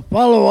 while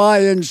follow I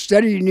and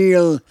steady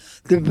kneel,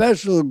 the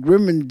vessel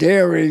grim and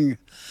daring.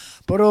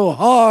 But oh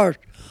heart,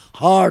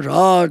 heart,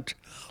 heart,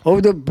 oh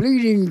the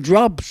bleeding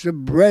drops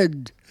of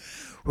bread,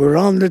 where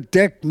on the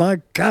deck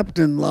my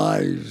captain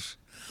lies,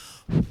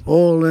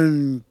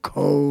 fallen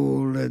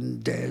cold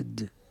and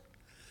dead."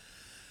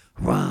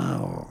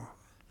 Wow,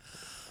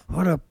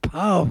 what a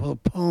powerful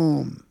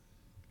poem.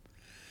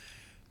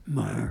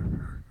 My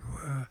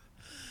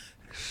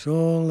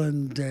soul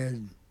and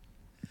dead,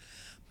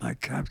 my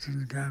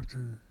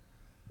captain.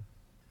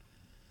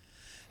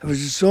 It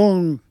was a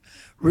song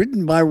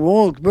written by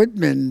Walt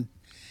Whitman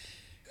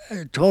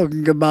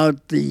talking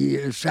about the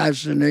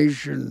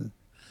assassination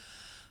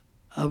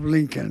of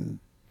Lincoln.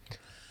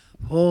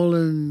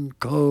 Fallen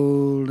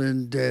cold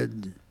and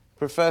dead.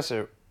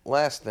 Professor,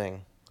 last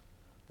thing.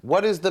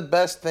 What is the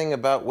best thing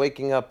about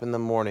waking up in the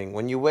morning?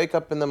 When you wake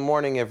up in the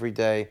morning every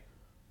day,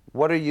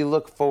 what do you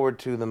look forward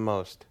to the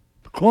most?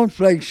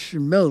 Cornflakes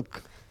and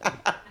milk.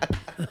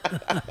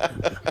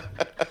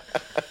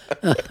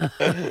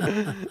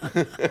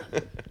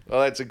 Well,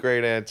 that's a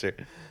great answer.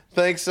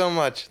 Thanks so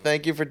much.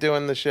 Thank you for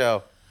doing the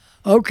show.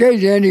 Okay,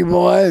 Danny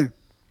boy.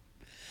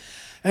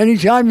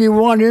 Anytime you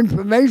want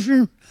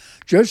information,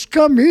 just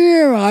come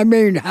here. I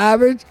may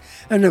have it,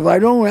 and if I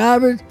don't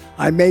have it,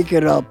 I make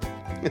it up.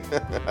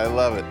 I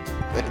love it.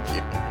 Thank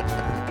you.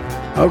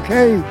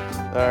 Okay.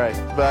 All right.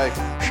 Bye.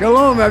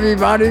 Shalom,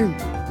 everybody.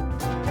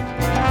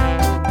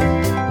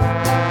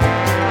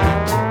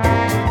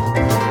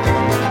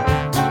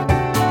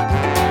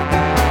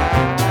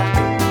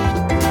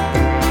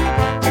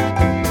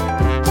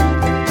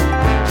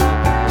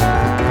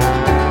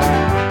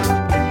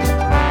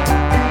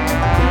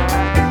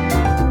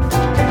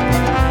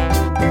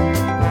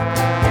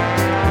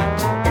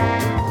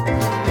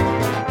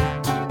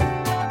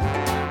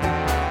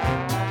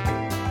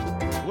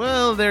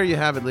 There you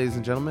have it, ladies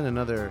and gentlemen.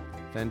 Another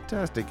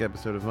fantastic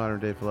episode of Modern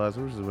Day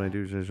Philosophers. This is what I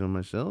do to show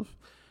myself.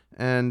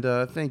 And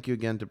thank you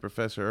again to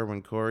Professor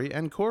Irwin Corey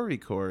and Corey,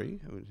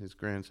 his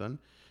grandson,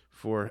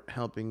 for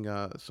helping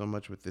so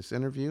much with this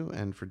interview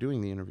and for doing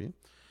the interview.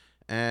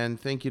 And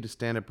thank you to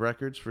Stand Up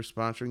Records for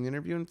sponsoring the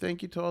interview. And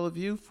thank you to all of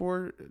you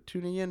for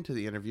tuning in to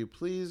the interview.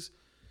 Please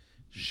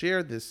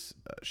share this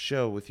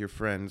show with your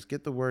friends.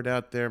 Get the word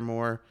out there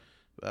more.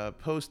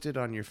 Post it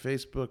on your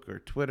Facebook or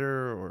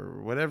Twitter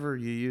or whatever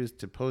you use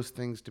to post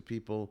things to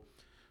people,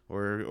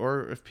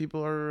 or if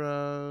people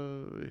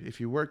are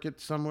if you work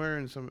at somewhere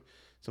and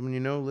someone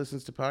you know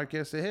listens to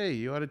podcasts, say, hey,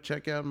 you ought to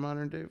check out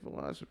Modern Day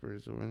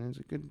Philosophers. It's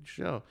a good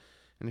show.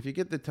 And if you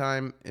get the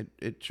time,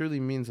 it truly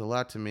means a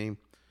lot to me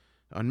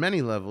on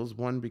many levels.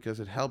 One,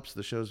 because it helps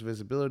the show's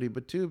visibility,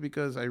 but two,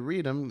 because I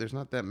read them. There's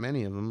not that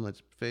many of them,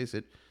 let's face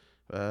it.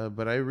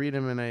 But I read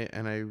them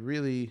and I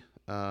really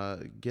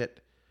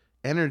get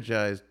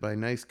energized by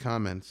nice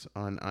comments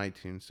on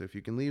iTunes. So if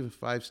you can leave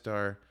a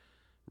 5-star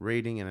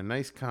rating and a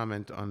nice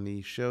comment on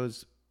the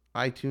show's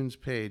iTunes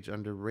page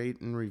under rate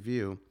and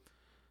review,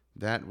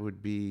 that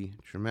would be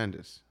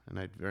tremendous, and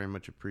I'd very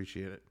much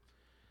appreciate it.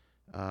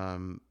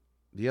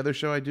 The other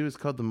show I do is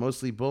called The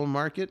Mostly Bull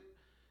Market.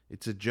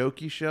 It's a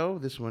jokey show.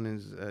 This one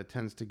is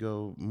tends to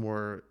go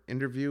more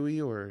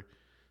interviewee or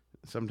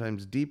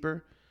sometimes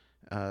deeper.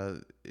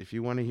 If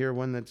you want to hear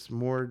one that's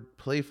more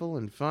playful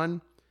and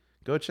fun,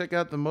 go check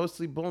out The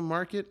Mostly Bull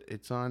Market.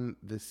 It's on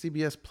the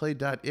CBS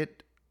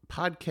Play.it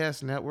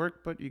podcast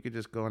network, but you could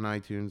just go on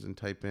iTunes and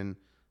type in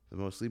The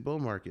Mostly Bull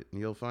Market, and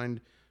you'll find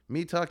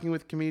me talking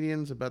with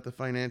comedians about the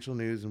financial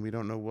news, and we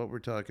don't know what we're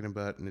talking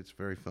about, and it's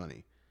very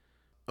funny.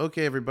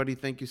 Okay, everybody,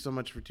 thank you so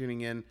much for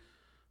tuning in.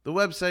 The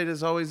website,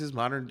 as always, is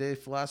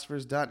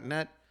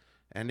moderndayphilosophers.net,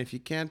 and if you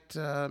can't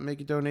make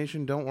a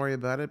donation, don't worry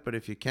about it, but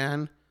if you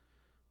can,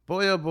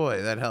 boy, oh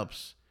boy, that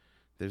helps.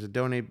 There's a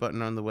donate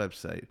button on the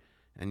website,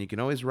 and you can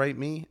always write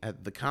me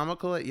at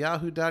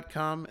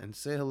thecomical@yahoo.com and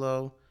say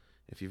hello.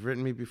 If you've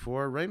written me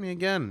before, write me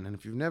again, and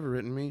if you've never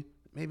written me,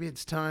 maybe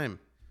it's time.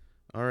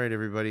 All right,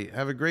 everybody,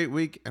 have a great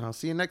week, and I'll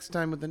see you next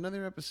time with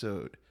another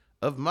episode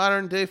of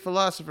Modern Day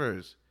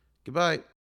Philosophers. Goodbye.